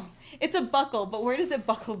me know. It's a buckle, but where does it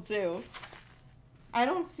buckle to? I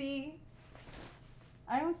don't see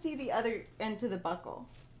the other end to the buckle.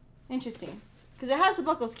 Interesting. Because it has the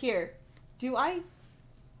buckles here. Do I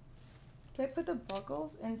put the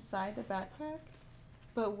buckles inside the backpack?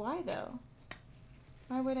 But why though?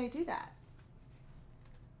 Why would I do that?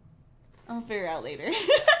 I'll figure out later.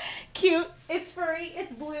 Cute. It's furry.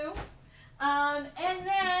 It's blue. And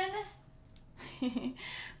then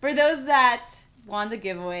for those that won the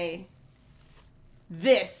giveaway,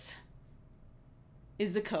 this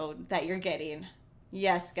is the code that you're getting.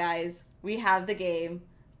 Yes, guys, we have the game.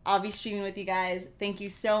 I'll be streaming with you guys. Thank you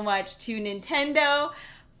so much to Nintendo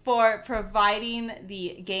for providing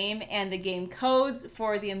the game and the game codes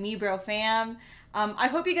for the Amiibro fam. I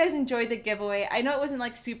hope you guys enjoyed the giveaway. I know it wasn't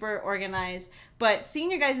like super organized, but seeing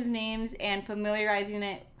your guys' names and familiarizing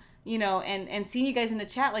it, you know, and seeing you guys in the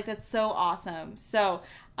chat, like, that's so awesome. So,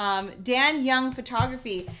 Dan Young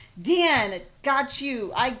Photography. Dan, got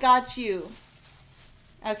you. I got you.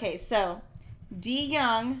 Okay, so D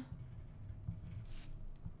Young,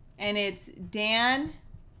 and it's Dan.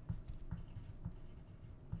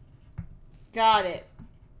 Got it.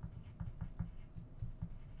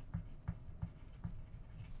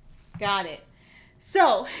 Got it.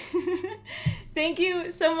 So, thank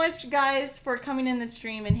you so much, guys, for coming in the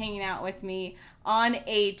stream and hanging out with me on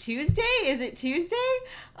a Tuesday. Is it Tuesday?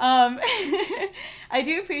 I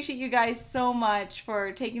do appreciate you guys so much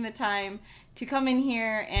for taking the time to come in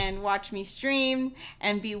here and watch me stream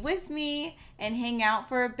and be with me and hang out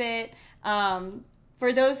for a bit.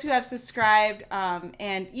 For those who have subscribed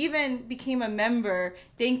and even became a member,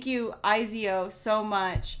 thank you, 𝘖𝘧𝘧𝘪𝘍𝑜, so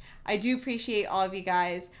much. I do appreciate all of you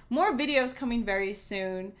guys. More videos coming very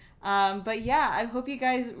soon. But yeah, I hope you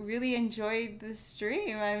guys really enjoyed the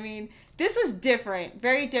stream. I mean, this was different,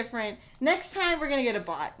 very different. Next time we're gonna get a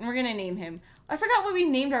bot and we're gonna name him. I forgot what we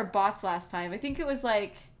named our bots last time. I think it was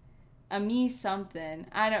like a me something.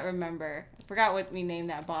 I don't remember. I forgot what we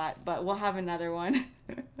named that bot, but we'll have another one.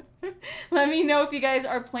 Let me know if you guys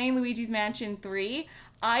are playing Luigi's Mansion 3.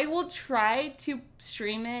 I will try to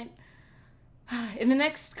stream it in the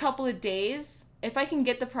next couple of days. If I can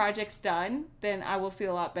get the projects done, then I will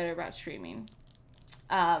feel a lot better about streaming.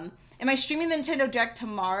 Am I streaming the Nintendo Direct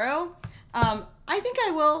tomorrow? I think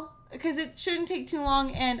I will, because it shouldn't take too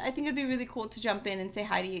long, and I think it'd be really cool to jump in and say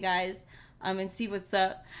hi to you guys. and see what's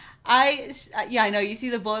up. Yeah, I know you see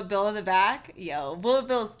the Bullet Bill in the back. Yo, Bullet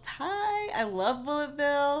Bill's tight. I love Bullet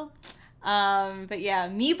Bill. But yeah,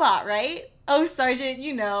 Meebot, right? Oh, Sergeant,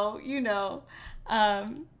 you know.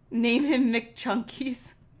 Name him McChunkies.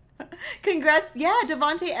 Congrats. Yeah,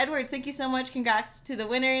 Devontae Edwards, thank you so much. Congrats to the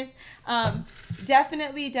winners.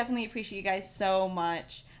 Definitely appreciate you guys so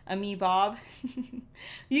much. Me Bob.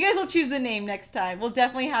 You guys will choose the name next time. We'll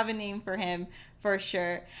definitely have a name for him for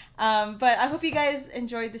sure. But I hope you guys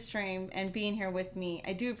enjoyed the stream and being here with me.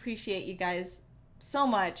 I do appreciate you guys so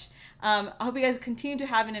much. I hope you guys continue to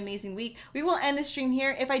have an amazing week. We will end the stream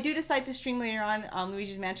here. If I do decide to stream later on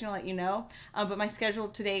Luigi's Mansion, I'll let you know. But my schedule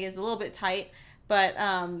today is a little bit tight. But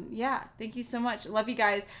yeah, thank you so much. Love you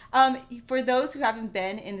guys. For those who haven't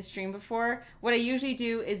been in the stream before, what I usually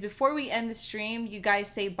do is before we end the stream, you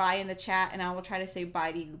guys say bye in the chat, and I will try to say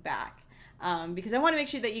bye to you back. Because I want to make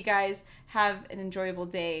sure that you guys have an enjoyable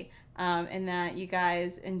day, and that you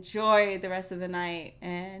guys enjoy the rest of the night.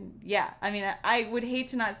 And yeah, I mean, I would hate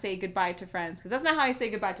to not say goodbye to friends, because that's not how I say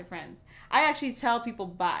goodbye to friends. I actually tell people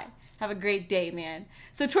bye. Have a great day, man.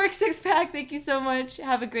 So Twerk Six Pack, thank you so much.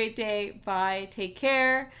 Have a great day. Bye. Take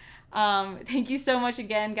care. Thank you so much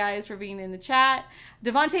again, guys, for being in the chat.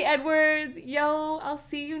 Devontae Edwards, yo, I'll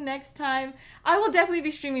see you next time. I will definitely be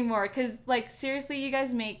streaming more because, like, seriously, you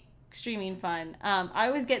guys make streaming fun. I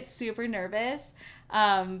always get super nervous.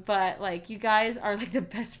 But like, you guys are like the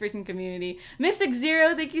best freaking community. Mystic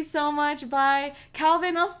Zero, thank you so much. Bye.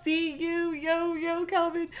 Calvin, I'll see you. Yo,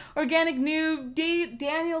 Calvin. Organic Noob,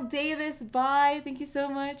 Daniel Davis, bye. Thank you so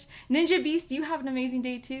much. Ninja Beast, you have an amazing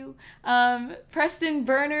day too. Preston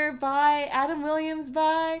Burner, bye. Adam Williams,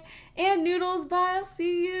 bye. And Noodles, bye. I'll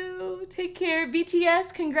see you. Take care.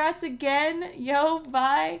 BTS, congrats again. Yo,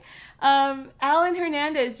 bye. Alan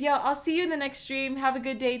Hernandez, yo, I'll see you in the next stream. Have a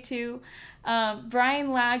good day too.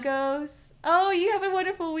 Brian Lagos, oh, you have a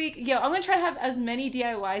wonderful week. Yo, I'm gonna try to have as many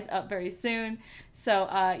DIYs up very soon. So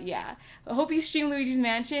yeah, I hope you stream Luigi's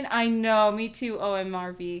Mansion. I know, me too.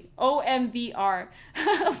 OMVR.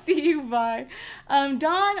 I'll see you. Bye.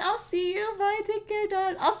 Dawn, I'll see you. Bye. Take care,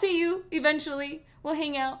 Dawn. I'll see you eventually. We'll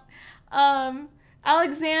hang out.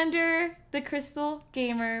 Alexander the Crystal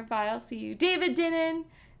Gamer, bye. I'll see you. David Dinnan,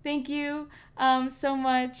 thank you so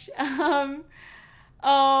much.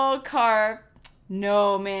 Oh, Carp.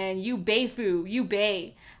 No, man. You Bayfu. You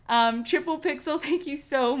Bay. Triple Pixel, thank you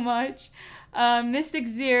so much. Mystic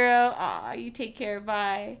Zero. Aw, you take care.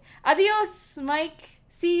 Bye. Adios, Mike.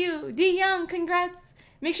 See you. D Young, congrats.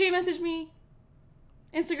 Make sure you message me.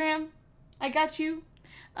 Instagram. I got you.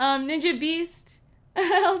 Ninja Beast.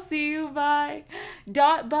 I'll see you. Bye.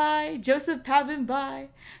 Dot, bye. Joseph Pavin, bye.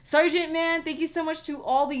 Sergeant Man, thank you so much to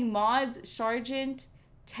all the mods. Sergeant,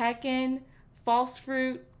 Tekken, False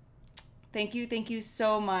Fruit, thank you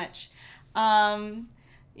so much.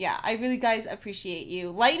 Yeah, I really, guys, appreciate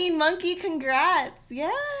you. Lightning Monkey, congrats.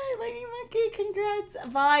 Yeah, Lightning Monkey, congrats.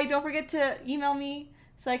 Bye. Don't forget to email me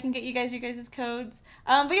so I can get you guys your guys' codes.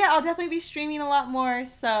 But yeah, I'll definitely be streaming a lot more.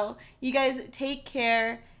 So you guys take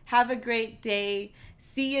care. Have a great day.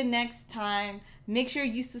 See you next time. Make sure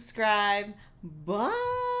you subscribe. Bye.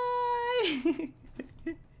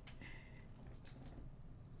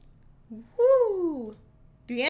 Woo!